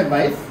and my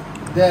wife,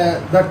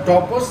 the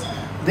toppers,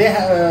 they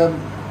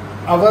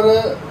our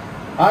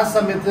ആ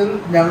സമയത്തിൽ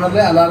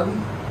ഞങ്ങളുടെ എല്ലാവരും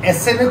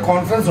SN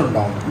കോൺഫറൻസ്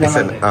ഉണ്ടാവും.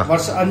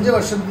 5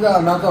 വർഷത്തിൽ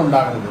അതിനകത്ത്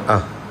ഉണ്ടാകുന്നത്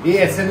ഈ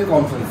SN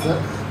കോൺഫറൻസ്.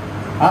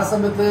 ആ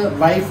സമയത്ത്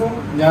വൈഫും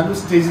ഞാനും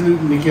സ്റ്റേജിൽ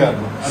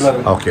നിൽക്കുമായിരുന്നു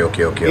എല്ലാവരും.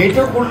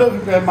 ഏറ്റവും കൂടുതൽ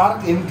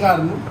മാർക്ക്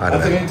എനിക്കായിരുന്നു. അത്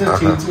കഴിഞ്ഞിട്ട്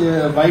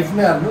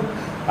വൈഫിനെ ആയിരുന്നു.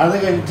 അത്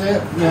കഴിഞ്ഞിട്ട്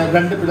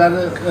 2 പിള്ളേർ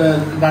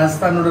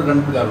രാജസ്ഥാനോട്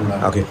 2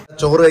 പിള്ളേരുണ്ടായിരുന്നു.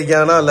 ചോറ്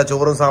കഴിക്കാനോ അല്ല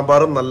ചോറും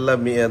സാമ്പാറും നല്ല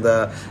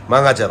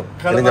മാങ്ങാച്ചാറും.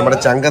 നമ്മുടെ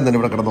ചങ്കൻ തന്നെ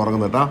ഇവിടെ കിടന്ന്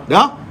ഉറങ്ങുന്നത്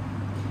കേട്ടോ.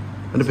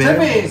 എന്റെ പേര്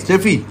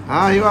സ്റ്റെഫി.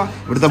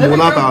 ഇവിടുത്തെ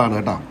 3ാമത്തെ ആളാണ്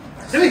കേട്ടോ.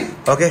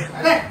 ഓക്കെ,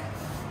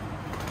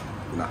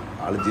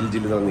 ആള് ജിൽ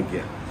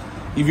നിൽക്കുക.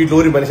 ഈ വീട്ടിൽ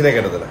ഒരു മനുഷ്യനെ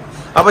കേട്ടതല്ലേ.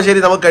 അപ്പൊ ശരി,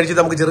 നമുക്ക് കഴിച്ച്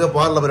നമുക്ക് ചെറുക്കെ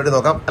പോകാനുള്ള പരിപാടി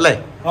നോക്കാം അല്ലേ?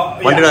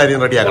 വണ്ടിയുടെ കാര്യം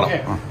റെഡി ആക്കണം.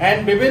 And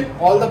Bibin,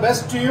 all the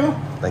best to you.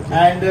 Thank you.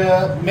 And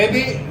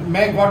maybe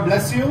may God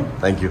bless you.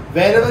 Thank you.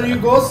 Wherever you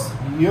goes,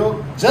 you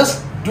just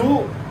do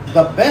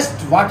the best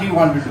what you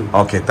want to do.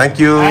 Okay, thank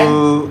you. And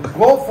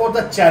go for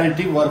the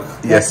charity work.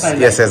 Yes,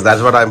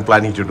 that's what I'm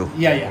planning to do.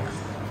 Yeah.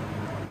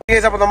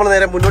 അപ്പൊ നമ്മൾ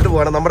നേരെ മുന്നോട്ട്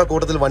പോകണം. നമ്മുടെ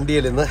കൂട്ടത്തിൽ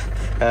വണ്ടിയിൽ നിന്ന്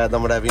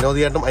നമ്മുടെ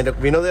വിനോദിയേട്ടനും അതിന്റെ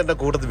വിനോദിയേട്ടന്റെ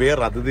കൂട്ടത്തിൽ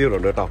വേറെ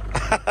അതിഥികളുണ്ട് കേട്ടോ.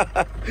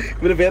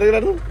 ഇവര്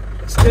പേരായിരുന്നു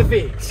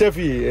ഷെഫി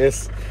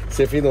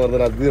എന്ന്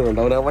പറഞ്ഞൊരു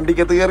അതിഥികളുണ്ട്. അവൻ ആ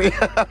വണ്ടിക്കകത്ത് കയറി.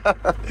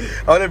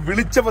 അവനെ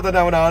വിളിച്ചപ്പോ തന്നെ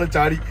അവൻ ആള്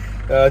ചാടി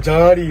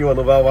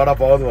വന്നു. വാടാ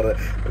പോവാന്ന് പറഞ്ഞത്.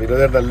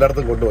 വിനോദേട്ടൻ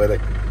എല്ലായിടത്തും കൊണ്ടുപോയതേ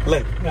അല്ലേ?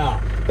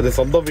 അതെ,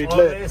 സ്വന്തം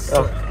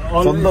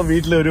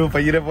വീട്ടിലെ ഒരു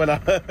പയ്യനെ പോലെ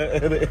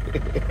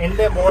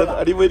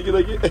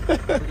അടിപോയിരിക്കുന്നേക്ക്.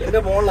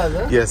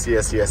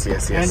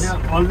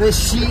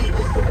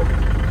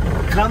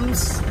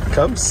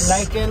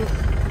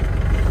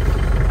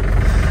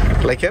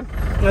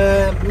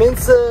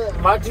 Means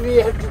what we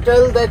have to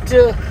tell that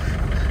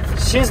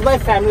she's my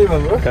family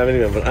member.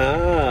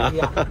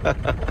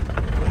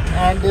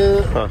 And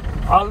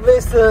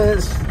always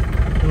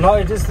now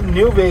it is a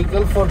new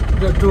vehicle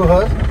to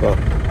her.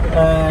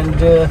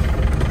 And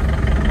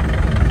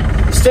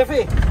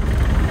Steffi,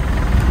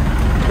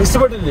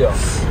 ഇഷ്ടപ്പെട്ടില്ലയോ?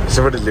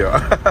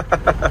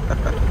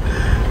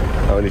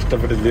 അവൻ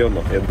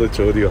ഇഷ്ടപ്പെട്ടില്ലയോന്നോ എന്തോ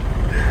ചോദ്യം.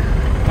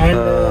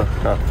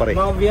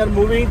 Now we are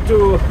moving to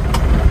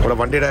നമ്മുടെ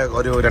വണ്ടിയുടെ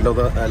ഒരു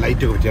 2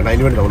 ലൈറ്റ് ഒക്കെ വെച്ചാണ്.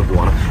 അതിന് വേണ്ടി നമ്മൾ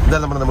പോകണം.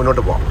 എന്തായാലും നമ്മൾ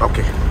മുന്നോട്ട് പോവാം.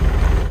 ഓക്കെ,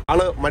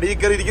 ആള് മടിയിൽ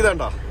കയറി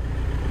ഇരിക്കുന്നുണ്ടോ?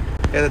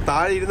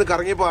 താഴെ ഇരുന്ന്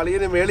കറങ്ങിയപ്പോൾ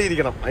അളിയന് മേളിൽ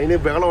ഇരിക്കണം. അതിന്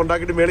ബഹളം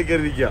ഉണ്ടാക്കിയിട്ട് മേളിൽ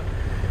കയറി ഇരിക്കുക.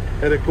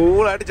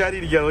 കൂളായിട്ട് ചാരി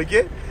ഇരിക്കുക.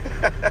 നോക്കിയേ.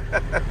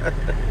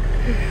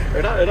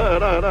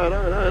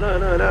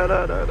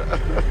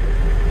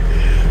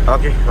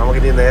 ഓക്കെ,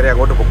 നമുക്കിനി നേരെ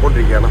അങ്ങോട്ട്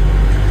പൊക്കോണ്ടിരിക്കുകയാണ്.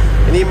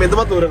 ഇനിയും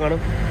എന്തുമാത്രം ദൂരം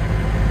കാണും?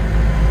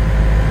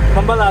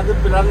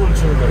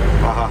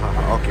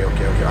 ഓക്കെ.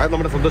 അത്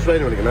നമ്മുടെ സന്തോഷ്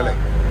ഭായിനെ വിളിക്കണം അല്ലേ?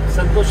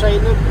 സന്തോഷ്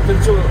ഭായിനെ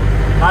വിളിച്ചു.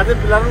 ആദ്യം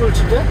പിള്ളേരെ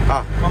വിളിച്ചിട്ട്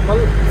നമ്മൾ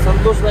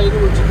സന്തോഷ് ഭായിനെ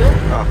വിളിച്ചിട്ട്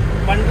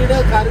വണ്ടിയുടെ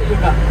കാര്യം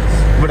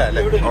ഇവിടെ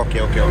അല്ലേ? ഓക്കെ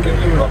അവിടെ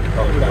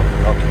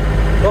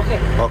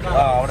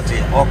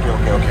ചെയ്യാം. ഓക്കെ.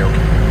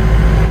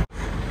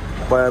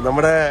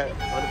 നമ്മുടെ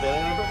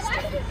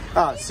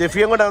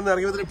ഷെഫിയും കൂടെ വന്ന്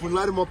ഇറങ്ങിയതിന്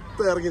പിള്ളേർ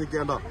മൊത്തം ഇറങ്ങി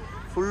നിൽക്കേണ്ട.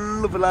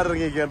 ഫുള്ള് പിള്ളേർ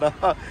ഇറങ്ങി നിൽക്കേണ്ട.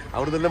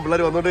 അവിടെ നിന്നെല്ലാം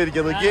പിള്ളേർ വന്നോണ്ടേ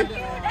ഇരിക്കാൻ. നോക്കി,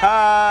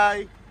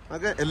 ഹായ്.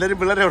 ഓക്കെ, എല്ലാരും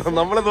പിള്ളേരെ അവിടെ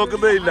നമ്മളെ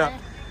നോക്കുന്നേ ഇല്ല.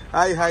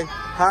 ഹായ്.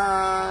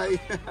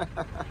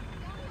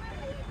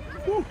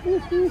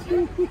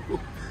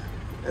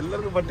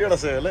 എല്ലാവർക്കും പട്ടിയുടെ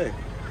സേ അല്ലേ?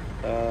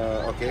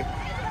 ഓക്കെ.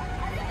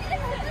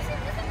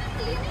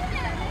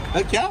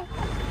 क्या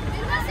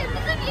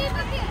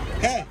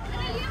है?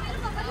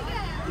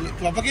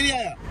 पापा के लिए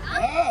आया?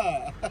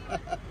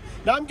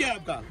 नाम क्या है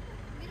आपका?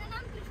 मेरा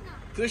नाम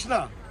कृष्णा.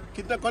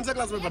 कितना कौन सा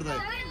क्लास में पढ़ता है?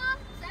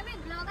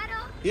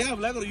 ये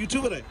ब्लॉगर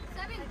यूट्यूबर है.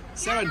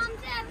 7.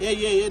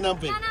 ये नाम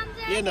पे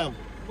ये नाम.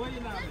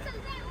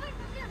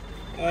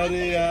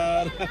 अरे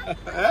यार.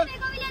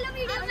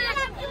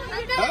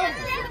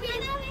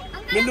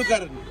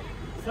 मिल्लुकरन.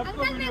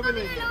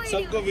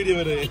 सबको वीडियो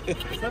में रहे.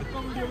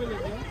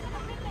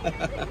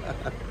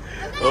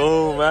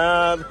 Oh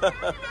man.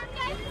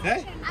 है?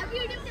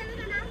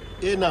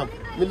 ये नाम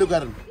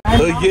मिल्लुकरन.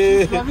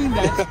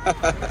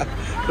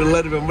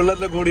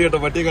 പിള്ളേരുടെ കൂടി കേട്ടോ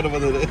പട്ടിയെ കണ്ടു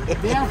വന്നത്.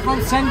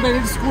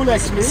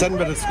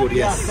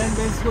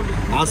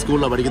 ആ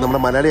സ്കൂളിലാണ് പഠിക്കുന്നത്.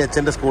 നമ്മുടെ മലയാളി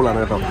അച്ഛന്റെ സ്കൂളാണ്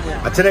കേട്ടോ.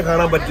 അച്ഛനെ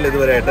കാണാൻ പറ്റില്ല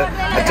ഇതുവരെ ആയിട്ട്.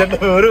 അച്ഛന്റെ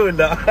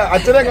വിവരവുമില്ല.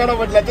 അച്ഛനെ കാണാൻ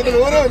പറ്റില്ല. അച്ഛന്റെ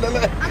വിവരവുമില്ല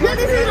അല്ലേ?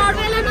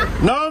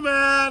 No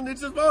man,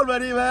 it's a small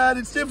buddy man.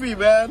 It's Steffi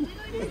man.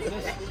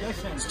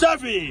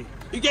 Steffi,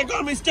 you can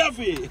call me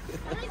Steffi.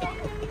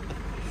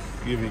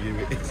 Give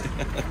me.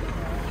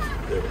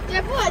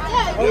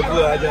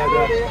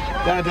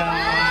 आजा.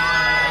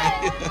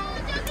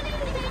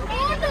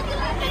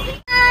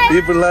 ഈ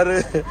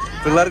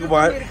പിള്ളേർക്ക്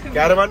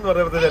കാരവാൻ എന്ന്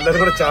പറയുമ്പോഴത്തേക്ക് എല്ലാവരും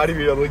കൂടെ ചാടി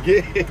വീഴാൻ നോക്കി.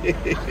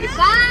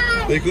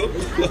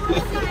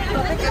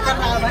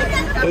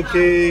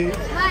 Okay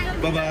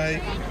bye bye.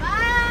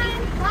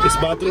 इस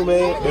बाथरूम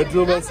है,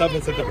 बेडरूम है, सब है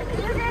setup.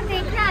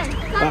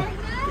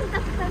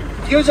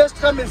 You just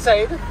come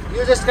inside.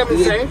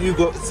 You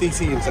go see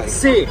inside.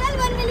 See.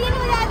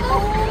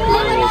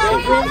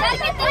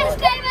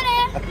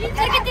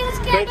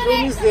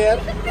 Bedroom is there.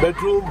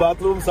 Bedroom,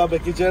 bathroom, सब है,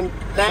 kitchen,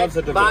 सब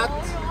सेटअप. Bath,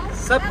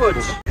 सब कुछ.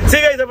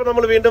 അപ്പോൾ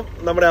നമ്മൾ വീണ്ടും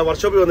നമ്മുടെ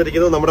വർക്ക്ഷോപ്പിൽ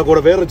വന്നിരിക്കുന്നു. നമ്മുടെ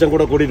കൂടെ വേറൊരു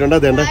ചങ്കൂടെ കൂടിയിട്ടുണ്ട്.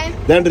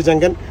 ദേണ്ടൊരു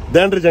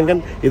ചങ്കൻ.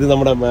 ഇത്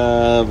നമ്മുടെ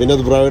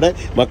വിനോദ് ബ്രോയുടെ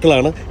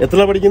മക്കളാണ്. എത്ര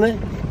പഠിക്കുന്നത്?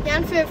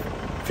 ഞാൻ 5th.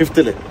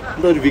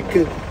 എന്താ ഒരു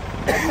വിക്ക്?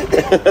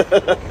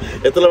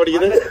 എത്ര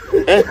പഠിക്കുന്നത്?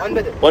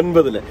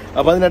 9.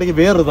 അപ്പൊ അതിനിടയ്ക്ക്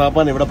വേറൊരു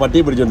താപ്പാൻ ഇവിടെ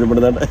പട്ടിയെ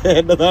പിടിച്ചോണ്ടിരിക്കുന്നത്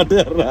എന്റെ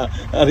നാട്ടുകാരനാ.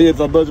 അറിയാൻ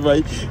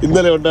സന്തോഷമായി.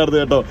 ഇന്നലെ ഉണ്ടായിരുന്നു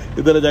കേട്ടോ.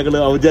 ഇന്നലെ ഞങ്ങള്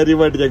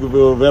ഔപചാരികമായിട്ട്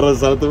ഞങ്ങൾക്ക് വേറൊരു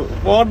സ്ഥലത്ത്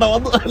പോകണ്ട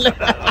വന്നു.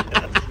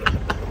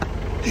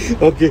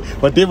 ഓക്കെ,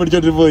 പട്ടിയെ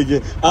പിടിച്ചോണ്ടിട്ട് പോയിക്ക്.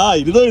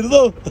 ഇരുന്നോ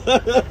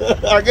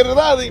അങ്ങനെ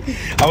ഇരുന്നാ മതി.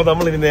 അപ്പൊ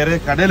നമ്മൾ ഇനി നേരെ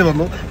കടയിൽ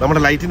വന്നു.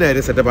 നമ്മുടെ ലൈറ്റിന്റെ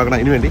കാര്യം സെറ്റപ്പ് ആക്കണം.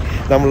 അതിന് വേണ്ടി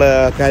നമ്മള്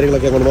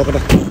കാര്യങ്ങളൊക്കെ അങ്ങോട്ട്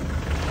നോക്കട്ടെ.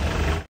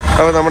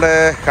 അപ്പൊ നമ്മുടെ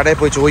കടയിൽ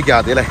പോയി ചോദിക്കാം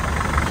ആദ്യം അല്ലേ?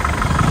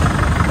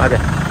 അതെ,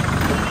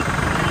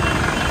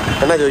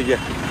 എന്നാ ചോദിക്ക?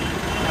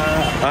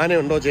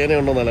 ആനയുണ്ടോ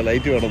ചേനയുണ്ടോ എന്നല്ല,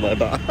 ലൈറ്റ് വേണമെന്ന്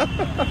കേട്ടോ.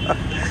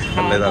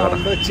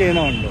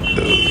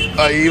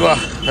 അയ്യവാ,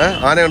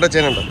 ആനയുണ്ടോ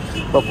ചേനയുണ്ടോ?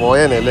 ഇപ്പൊ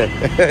പോയേനെ അല്ലേ?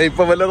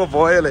 ഇപ്പൊ വല്ലതും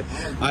പോയാലേ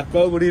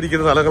ആത്മാവ്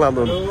കൂടിയിരിക്കുന്ന സ്ഥലങ്ങളാന്ന്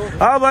തോന്നുന്നു.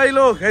 भाई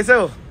लोग कैसे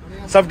हो?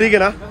 सब ठीक है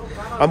ना?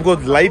 हमको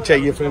लाइट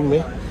चाहिए फ्रेंड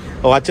में,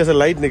 और अच्छे से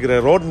लाइट निकल रहे.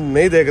 रोड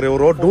नहीं देख रहे हो,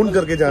 रोड ढूंढ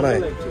करके जाना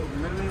है.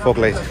 फोक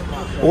लाइट,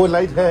 वो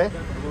लाइट है.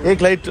 एक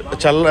लाइट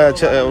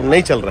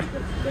नहीं चल रहा है.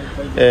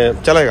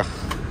 चलेगा,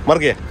 मर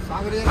गया.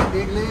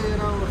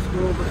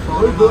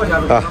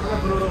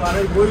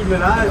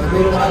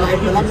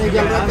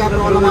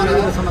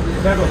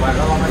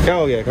 क्या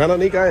हो गया? खाना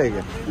नहीं खाया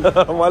क्या?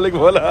 मालिक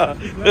बोला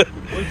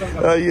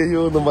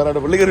अयो तुम्हारा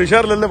लेकिन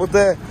विशाल ले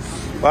पुत्ते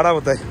बड़ा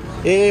होता है.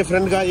 ये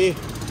फ्रेंड का ये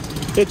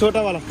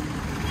छोटा वाला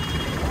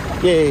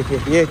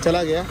ये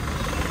चला गया.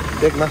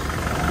 देखना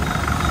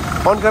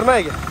ऑन करना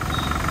है क्या?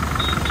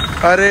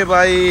 अरे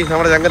भाई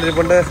हमारा जंगल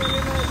रिपोर्ट है.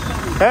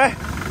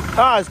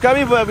 हाँ, इसका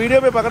भी वीडियो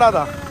में पकड़ा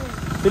था,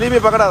 फिल्म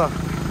में पकड़ा था.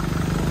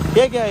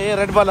 ये क्या है? ये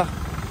रेड वाला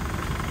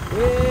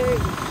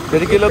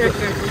 1.5 किलो.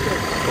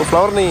 वो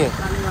फ्लावर नहीं है,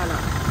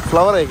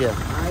 फ्लावर है क्या?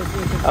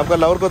 आपका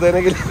लवर को देने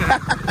के लिए.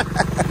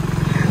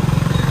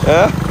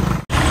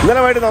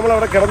 ഇന്നലെ വൈകിട്ട്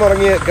നമ്മളവിടെ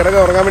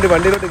കിടന്നുറങ്ങാൻ വേണ്ടി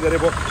വണ്ടിയിലോട്ട്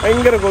കയറിയപ്പോൾ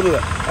ഭയങ്കര കൊതുക.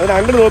 അതിന്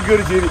അങ്ങനെ നോക്കി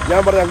ഒരു ചിരി. ഞാൻ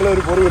പറഞ്ഞു അങ്ങനെ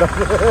ഒരു പൊറു വിടാം,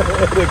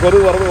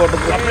 കൊതുക് പറഞ്ഞു പോട്ടെ.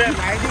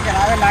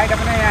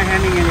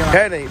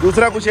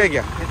 दूसरा कुछ है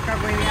क्या?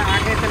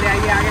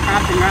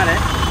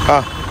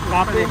 हाँ,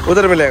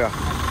 उधर मिलेगा.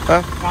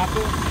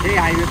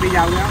 हाईवे पे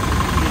जाऊंगा,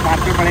 बात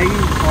में पड़ेगी.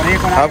 और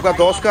एक आपका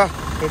दोस्त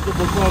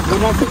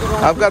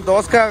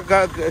का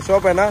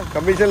ഷോപ്പ് है ना?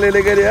 കമ്മീഷൻ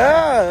लेके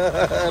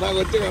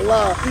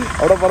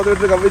അവിടെ പറഞ്ഞു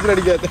വിട്ട് കമ്മീഷൻ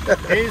അടിക്കാൻ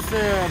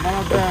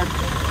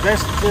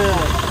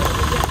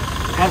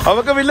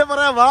അവക്ക് വില്ല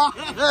പറയാം. വാ.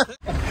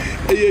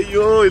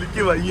 അയ്യോ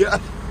എനിക്ക് വയ്യ.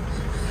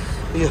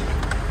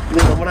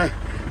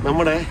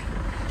 നമ്മുടെ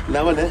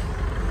ലവന്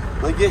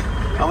നോക്കി,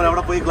 അവൻ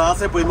അവിടെ പോയി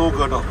ഗ്ലാസ്സിൽ പോയി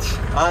നോക്കുക കേട്ടോ,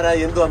 ആരാ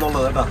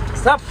എന്തുവാന്നുള്ളത് കേട്ടോ.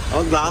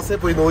 അവൻ ഗ്ലാസ്സിൽ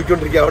പോയി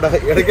നോക്കിക്കൊണ്ടിരിക്കുക. അവിടെ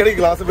ഇടയ്ക്കിടയ്ക്ക്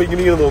ഗ്ലാസ്സിൽ പോയി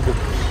ഇങ്ങനെ നോക്കും.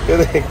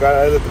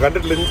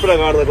 കണ്ടിട്ടില്ല, ഇപ്പോഴാണ്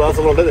കാണുന്നത്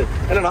ഗ്ലാസ്സുകളുണ്ട്.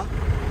 എന്നാടാ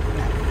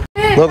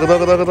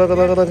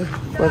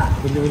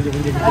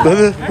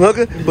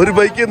നോക്ക് ഒരു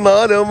ബൈക്ക്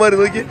 4 അവന്മാര്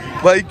നോക്കി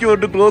ബൈക്ക്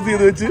കൊണ്ട് ക്ലോസ്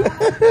ചെയ്ത് വെച്ച്.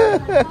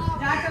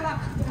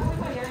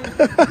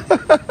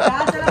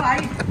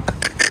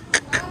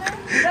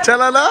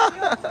 ചലാലാ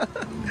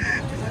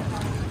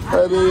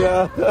अरे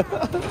यार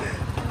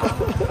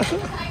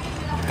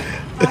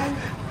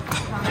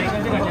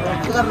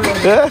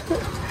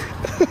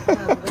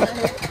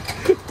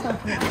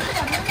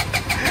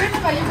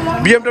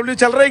BMW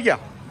चल रही क्या?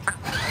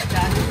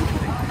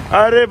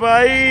 अरे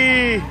भाई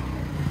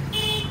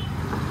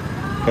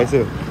कैसे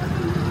हो?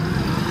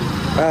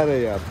 अरे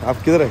यार आप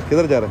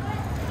किधर जा रहे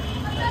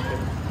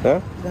हैं?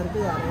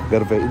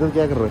 घर पे. इधर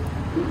क्या कर रहे हैं?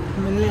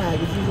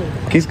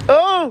 किस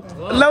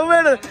लव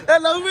मेड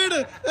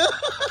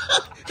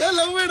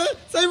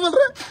सही बोल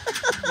रहे.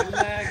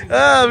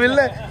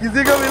 मिलने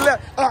किसी को मिलने.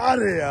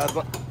 अरे यार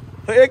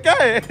ये क्या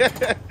है?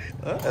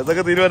 ऐसा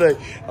का തീരുമാനമായി.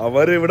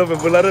 അവര് ഇവിടെ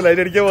പെമ്പിള്ളാരെ ലൈൻ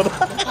അടിക്കാൻ പോകുന്ന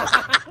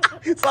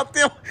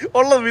സത്യം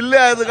ഉള്ള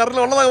വില്ലയായത്.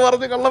 കാരണം ഉള്ളതൊക്കെ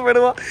പറഞ്ഞ് കള്ളം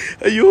വേടുക.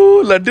 അയ്യോ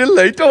ലഡ്ഡിൽ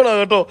ലൈറ്റ് ഓണാ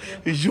കേട്ടോ.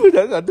 അയ്യോ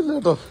ഞാൻ കണ്ടില്ല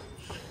കേട്ടോ.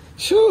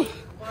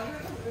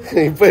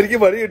 ഇപ്പൊ എനിക്ക്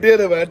പണി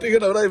കിട്ടിയാലേ ബാറ്ററി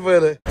അവിടെ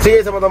ഇപ്പോഴേ.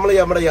 അപ്പൊ നമ്മൾ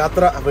നമ്മുടെ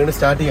യാത്ര വീണ്ടും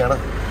സ്റ്റാർട്ട് ചെയ്യാണ്.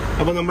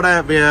 അപ്പൊ നമ്മുടെ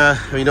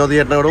വിനോദ്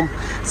ചേട്ടനോടും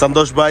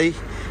സന്തോഷ് ഭായ്,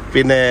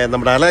 പിന്നെ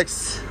നമ്മുടെ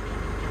അലക്സ്,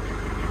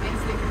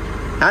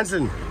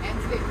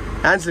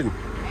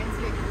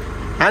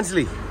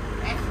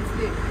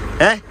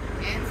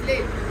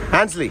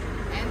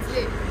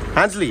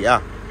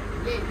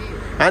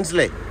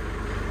 ആൻസ്ലി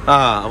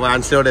അപ്പോൾ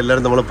ആൻസ്ലിയോട്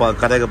എല്ലാവരും നമ്മൾ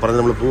കഥയൊക്കെ പറഞ്ഞ്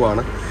നമ്മൾ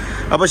പോവാണ്.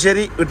 അപ്പോൾ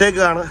ശരി,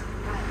 വിട്ടേക്കാണ്.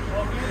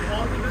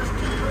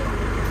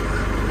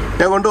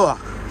 ഞാൻ കൊണ്ടുപോവാ.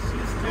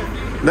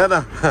 എന്നാ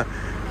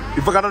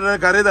ഇപ്പൊ കണ്ട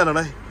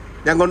കരയുന്നതാണേ,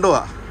 ഞാൻ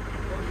കൊണ്ടുപോവാ.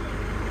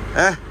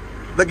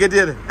 ഇതാ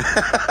കയറ്റിയാല്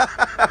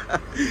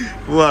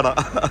പോവാടാ.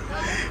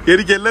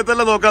 എനിക്ക്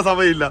എല്ലാത്തെല്ലാം നോക്കാൻ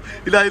സമയമില്ല.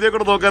 ഇല്ല അതിനെ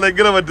കൂടെ നോക്കാൻ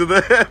എങ്ങനെ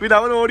പറ്റുന്നത്? പിന്നെ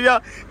അവൻ ഓടിയാ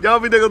ഞാൻ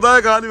പിന്നെ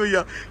കാല് വയ്യ,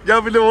 ഞാൻ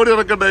പിന്നെ ഓടി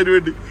നടക്കണ്ട അതിന്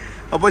വേണ്ടി.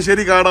 അപ്പൊ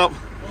ശരി, കാണാം.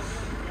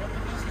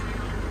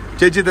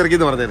 ചേച്ചി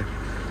തിരക്കിന്ന് പറഞ്ഞേര്.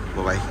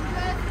 ബൈ.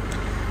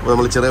 അപ്പോൾ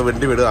നമ്മൾ ചെറിയ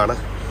വണ്ടി വിടുകയാണ്.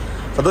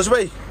 സന്തോഷ്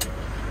ഭായ്,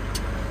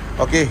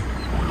 ഓക്കെ.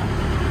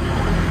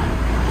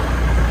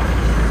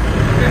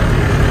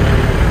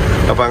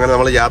 അപ്പോൾ അങ്ങനെ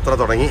നമ്മൾ യാത്ര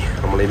തുടങ്ങി.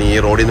 നമ്മളിനി ഈ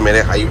റോഡിൽ നിന്ന്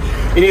നേരെ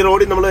ഇനി ഈ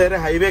റോഡിൽ നമ്മൾ നേരെ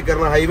ഹൈവേ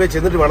കയറണം. ഹൈവേ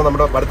ചെന്നിട്ട് വേണം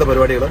നമ്മുടെ അടുത്ത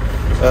പരിപാടികൾ.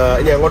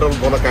 ഇനി അങ്ങോട്ട്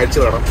പോകുന്ന കാഴ്ച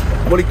കാണാം.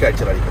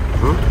 പൊളിക്കാഴ്ചകളായിരിക്കും.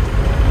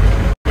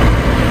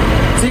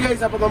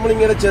 അപ്പോൾ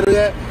നമ്മളിങ്ങനെ ചെറിയ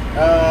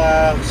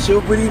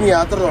ശിവപുരിയിൽ നിന്ന്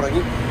യാത്ര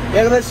തുടങ്ങി.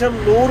 ഏകദേശം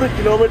 100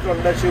 കിലോമീറ്റർ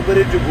ഉണ്ട്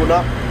ശിവപുരി ടു ഗുണ.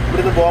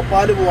 ഇവിടുന്ന്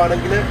ഭോപ്പാൽ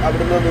പോവുകയാണെങ്കിൽ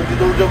അവിടുന്ന്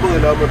 199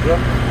 കിലോമീറ്റർ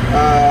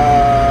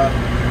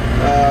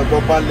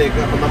ഭോപ്പാലിലേക്ക്.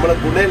 അപ്പം നമ്മൾ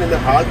ഗുണയിൽ നിന്ന്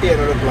ഹാൾട്ട്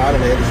ചെയ്യാനൊരു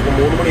പ്ലാനാണ്. ഏകദേശം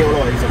 3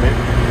 മണിയോളമായി സമയം.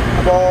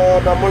 അപ്പോൾ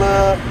നമ്മൾ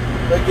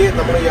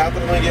യാത്ര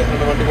നോക്കി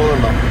വണ്ടി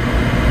പോകുന്നുണ്ടോ?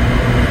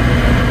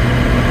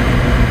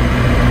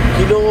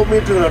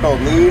 കിലോമീറ്റർ കേട്ടോ,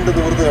 നീണ്ടു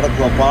നിവർന്ന്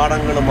കിടക്കുക,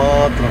 പാടങ്ങൾ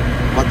മാത്രം.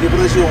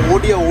 മധ്യപ്രദേശ്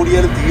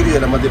ഓടിയാലും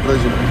തീരുകയല്ല.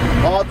 മധ്യപ്രദേശിൽ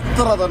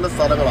അത്ര തന്നെ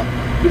സ്ഥലങ്ങളാണ്.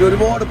 പിന്നെ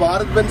ഒരുപാട്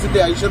ഭാരത് ബെൻസിന്റെ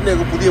ഐശ്വര്യന്റെ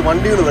ഒക്കെ പുതിയ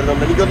വണ്ടികൾ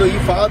വരുന്നുണ്ട്. എനിക്കൊന്നും ഈ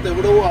ഭാഗത്ത്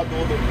എവിടെയോ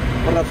തോന്നുന്നു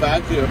അവരുടെ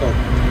ഫാക്ടറി കേട്ടോ.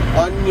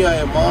 അന്യായ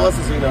മാസ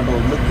സീനാട്ടോ.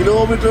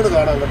 കിലോമീറ്ററുകൾ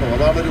കാണാം കേട്ടോ.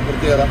 അതാണൊരു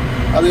പ്രത്യേകത.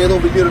 അത് ഏതോ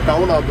വലിയൊരു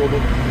ടൗൺ ആണെന്ന്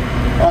തോന്നുന്നു.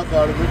 ആ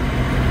കാണുന്നത്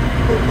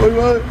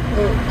ഒരുപാട്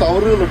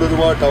ടവറുകളുണ്ട്.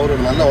 ഒരുപാട് ടവറുകൾ.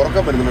 നല്ല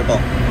ഉറക്കം വരുന്നുണ്ട് കേട്ടോ.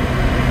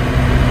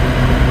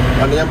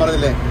 പണ്ട് ഞാൻ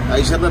പറഞ്ഞില്ലേ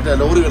ഐശ്വര്യന്റെ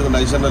ലോറി വരുന്നുണ്ട്.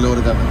 ഐശ്വര്യന്റെ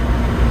ലോറി തന്നെ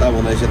എന്താ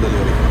പോകുന്നത്. ഐശ്വര്യന്റെ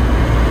ലോറി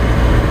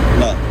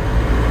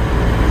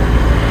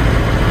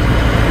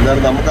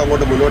എന്നാലും നമുക്ക്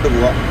അങ്ങോട്ട് മുന്നോട്ട്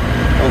പോവാം.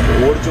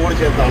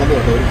 ഓടിച്ചോടിച്ച് തളർന്നു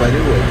കേട്ടോ. ഒരു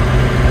പരിവായി.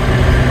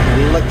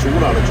 നല്ല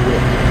ചൂടാണ്.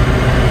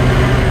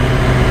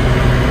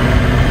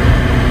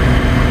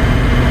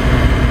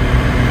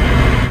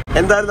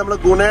 എന്തായാലും നമ്മൾ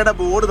ഗുണയുടെ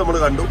ബോർഡ് നമ്മൾ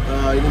കണ്ടു.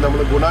 ഇനി നമ്മൾ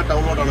ഗുണ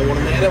ടൗണിലോട്ടാണ്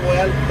പോകുന്നത്. നേരെ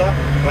പോയാൽ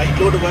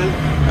റൈറ്റിലോട്ട് പോയാൽ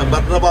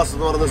ബർണബാസ്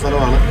എന്ന് പറയുന്ന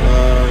സ്ഥലമാണ്.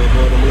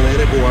 അപ്പോൾ നമ്മൾ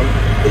നേരെ പോവാണ്.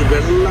 ഒരു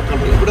വെള്ള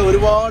കളർ. ഇവിടെ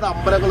ഒരുപാട്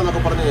അമ്പലങ്ങൾ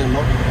എന്നൊക്കെ പറഞ്ഞു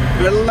കഴിഞ്ഞാൽ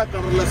വെള്ള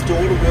കളറിലെ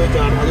സ്റ്റോൺ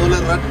ഉപയോഗിച്ചാണ്, അതുപോലെ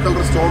റെഡ്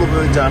കളർ സ്റ്റോൺ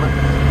ഉപയോഗിച്ചാണ്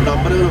ഇവിടെ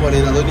അമ്പലങ്ങൾ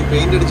പണിയുന്നത്. അതിന്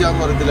പെയിന്റ്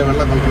അടിച്ചാന്ന് പറയത്തില്ല,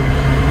 വെള്ള കളർ.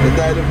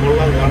 എന്തായാലും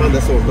കൊള്ളാൻ, കാണാൻ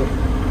രസമുണ്ട്.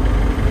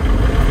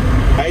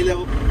 I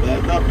love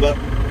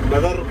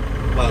Badr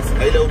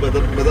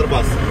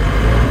bass.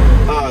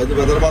 ഇത്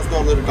ബദർബാസ് എന്ന്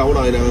പറഞ്ഞൊരു ടൗൺ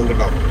ആണ് അതിനകം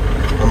കേട്ടോ.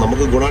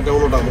 നമുക്ക് ഗുണ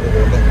ടൗണിലോട്ടാണ് നമുക്ക്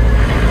പോകണ്ടേ.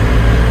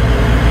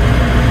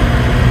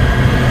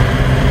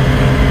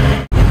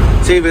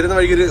 ശരി, വരുന്ന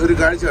വഴിക്ക് ഒരു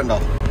കാഴ്ച കണ്ടോ?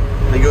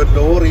 എനിക്ക് ഒരു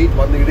ലോറി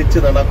വന്ന് ഇടിച്ച്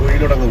നടാ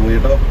കുഴിയിലോട്ട് അങ്ങ് പോയി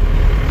കേട്ടോ.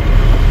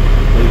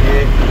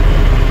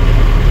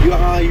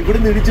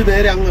 ഇവിടുന്ന് ഇടിച്ച്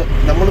നേരെ അങ്ങ്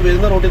നമ്മൾ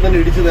വരുന്ന റോട്ടിൽ തന്നെ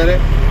ഇടിച്ച് നേരെ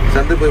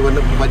സെന്ററിൽ പോയി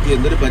വന്ന്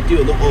എന്തൊരു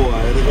പറ്റിയൊന്നും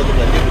ഏതൊക്കെ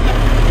പറ്റിയിട്ടില്ല.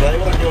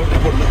 ഡ്രൈവറൊക്കെ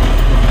ഇരിപ്പുണ്ട്.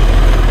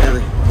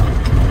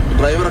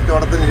 ഡ്രൈവറൊക്കെ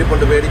അവിടെ തന്നെ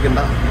ഇരിപ്പുണ്ട്, പേടിക്കണ്ട.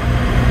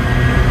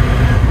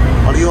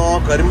 അടിയോ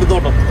കരിമ്പ്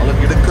തോട്ടം, നല്ല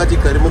കിടക്കാച്ചി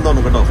കരിമ്പ്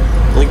തോട്ടം കേട്ടോ.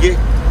 നോക്കി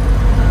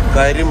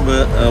കരിമ്പ്,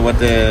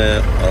 മറ്റേ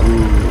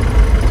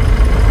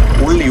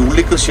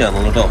ഉള്ളിക്കൃഷിയാണ്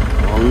കേട്ടോ.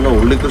 നല്ല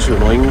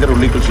ഉള്ളിക്കൃഷിയാണ്, ഭയങ്കര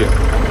ഉള്ളിക്കൃഷിയാണ്.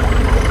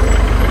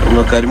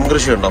 കരിമ്പ്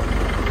കൃഷി ഉണ്ടോ?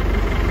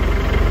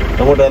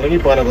 അങ്ങോട്ട്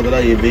ഇറങ്ങിപ്പോകാനൊക്കത്തില്ല.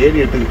 ഈ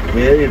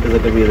വേലിയിട്ട്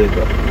സെറ്റപ്പ്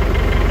ചെയ്തേക്കുക,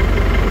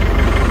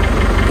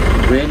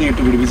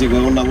 വേലിയിട്ട് പിടിപ്പിച്ചേക്കുക.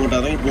 അതുകൊണ്ട് അങ്ങോട്ട്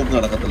ഇറങ്ങി പോക്ക്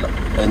നടക്കത്തില്ല.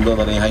 എന്തോന്ന്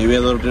പറയാ, ഹൈവേ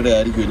അതോറിറ്റിയുടെ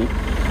ആയിരിക്കും ഇനി.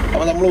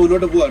 അപ്പോൾ നമ്മൾ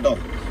മുന്നോട്ട് പോവാം കേട്ടോ.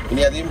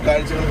 ഇനി അധികം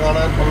കാഴ്ചകൾ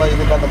കാണാനുള്ള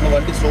ഇതില്ല. നമ്മൾ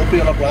വണ്ടി സ്റ്റോപ്പ്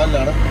ചെയ്യാനുള്ള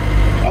പ്ലാനിലാണ്.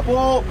 അപ്പോൾ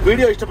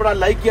വീഡിയോ ഇഷ്ടപ്പെടാൻ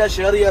ലൈക്ക് ചെയ്യുക,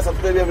 ഷെയർ ചെയ്യുക,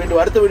 സബ്സ്ക്രൈബ് ചെയ്യുക. വീണ്ടും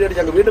അടുത്ത വീഡിയോ ആയിട്ട്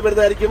ഞങ്ങൾ വീണ്ടും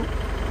വരുന്നതായിരിക്കും.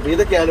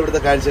 ഇതൊക്കെയാണ്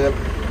ഇവിടുത്തെ കാഴ്ചകൾ.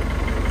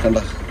 കണ്ട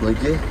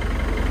നോക്കിയേ,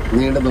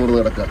 നീണ്ടു നൂറ്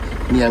കിടക്കുക.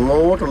 ഇനി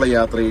അങ്ങോട്ടുള്ള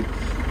യാത്രയിൽ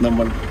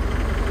നമ്മൾ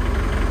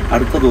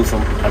അടുത്ത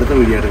ദിവസം അടുത്ത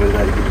വീഡിയോ ആയിട്ട്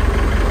വരുന്നതായിരിക്കും.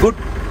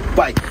 Good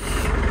bye.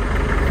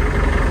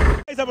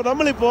 അപ്പോൾ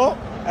നമ്മളിപ്പോൾ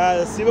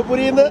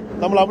ശിവപുരിയിൽ നിന്ന്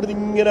നമ്മൾ അവിടെ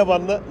നിന്ന് ഇങ്ങനെ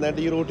വന്ന്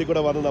ഈ റൂട്ടിൽ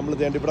കൂടെ വന്ന് നമ്മൾ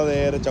ഇവിടെ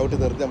നേരെ ചവിട്ടി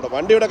നിർത്തി നമ്മുടെ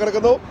വണ്ടി ഇവിടെ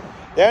കിടക്കുന്നു.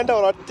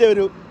 ഒരൊറ്റ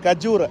ഒരു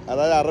കജൂറ്,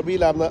 അതായത്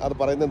അറബിയിലാണെന്ന് അത്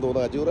പറയുന്നതെന്ന്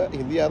തോന്നുന്നു. കജൂറ്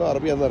ഹിന്ദിയാണോ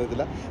അറബിയാണെന്ന്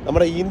അറിയത്തില്ല.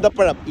 നമ്മുടെ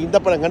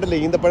ഈന്തപ്പഴം കണ്ടില്ലേ?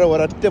 ഈന്തപ്പഴം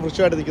ഒരൊറ്റ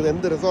വൃക്ഷമായിട്ട് നിൽക്കുന്നത്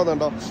എന്ത്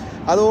രസമാണെന്നുണ്ടോ.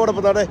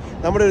 അതോടൊപ്പം തന്നെ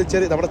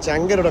നമ്മുടെ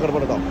ചങ്കരയുടെ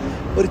കിടപ്പുണ്ടോ,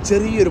 ഒരു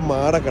ചെറിയൊരു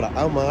മാടക്കട.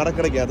 ആ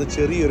മാടക്കടയ്ക്കകത്ത്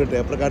ചെറിയൊരു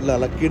ടേപ്പർ കാർഡിൽ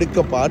നല്ല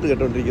കിടുക്കം പാട്ട്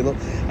കേട്ടുകൊണ്ടിരിക്കുന്നു.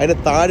 അതിന്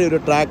താഴെ ഒരു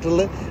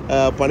ട്രാക്ടറിൽ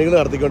പണികൾ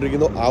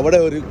നടത്തിക്കൊണ്ടിരിക്കുന്നു. അവിടെ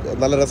ഒരു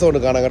നല്ല രസമുണ്ട്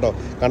കാണാൻ കേട്ടോ.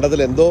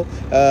 കണ്ടതിൽ എന്തോ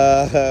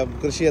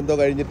കൃഷി എന്തോ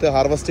കഴിഞ്ഞിട്ട്,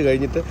 ഹാർവസ്റ്റ്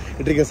കഴിഞ്ഞിട്ട്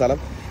ഇട്ടിരിക്കുന്ന സ്ഥലം.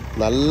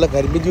 നല്ല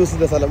കരിമ്പിൻ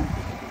ജ്യൂസിൻ്റെ സ്ഥലം.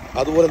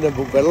 അതുപോലെ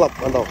തന്നെ വെള്ളം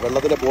കണ്ടോ,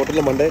 വെള്ളത്തിൻ്റെ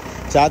ബോട്ടിലും മണ്ടേ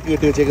ചാക്ക്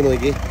കെട്ടി വെച്ചേക്കുന്ന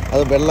നോക്കി.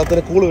 അത്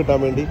വെള്ളത്തിന് കൂള് കിട്ടാൻ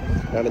വേണ്ടി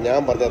ആണ് ഞാൻ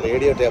പറഞ്ഞ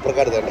റേഡിയോ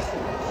ടേപ്പർക്കാർ തേണ്ട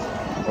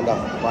കണ്ടോ,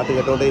 പാട്ട്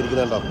കേട്ടോണ്ടേ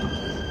ഇരിക്കുന്നുണ്ടോ.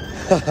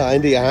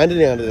 അതിൻ്റെ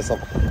ആൻറ്റിനെയാണ് രസം.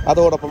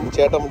 അതോടൊപ്പം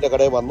ചേട്ടൻ്റെ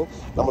കടയിൽ വന്നു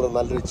നമ്മൾ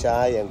നല്ലൊരു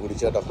ചായ ഞാൻ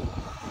കുടിച്ചു കേട്ടോ.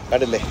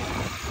 കണ്ടില്ലേ,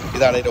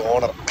 ഇതാണ് അതിൻ്റെ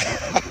ഓണർ.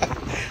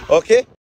 ഓക്കെ.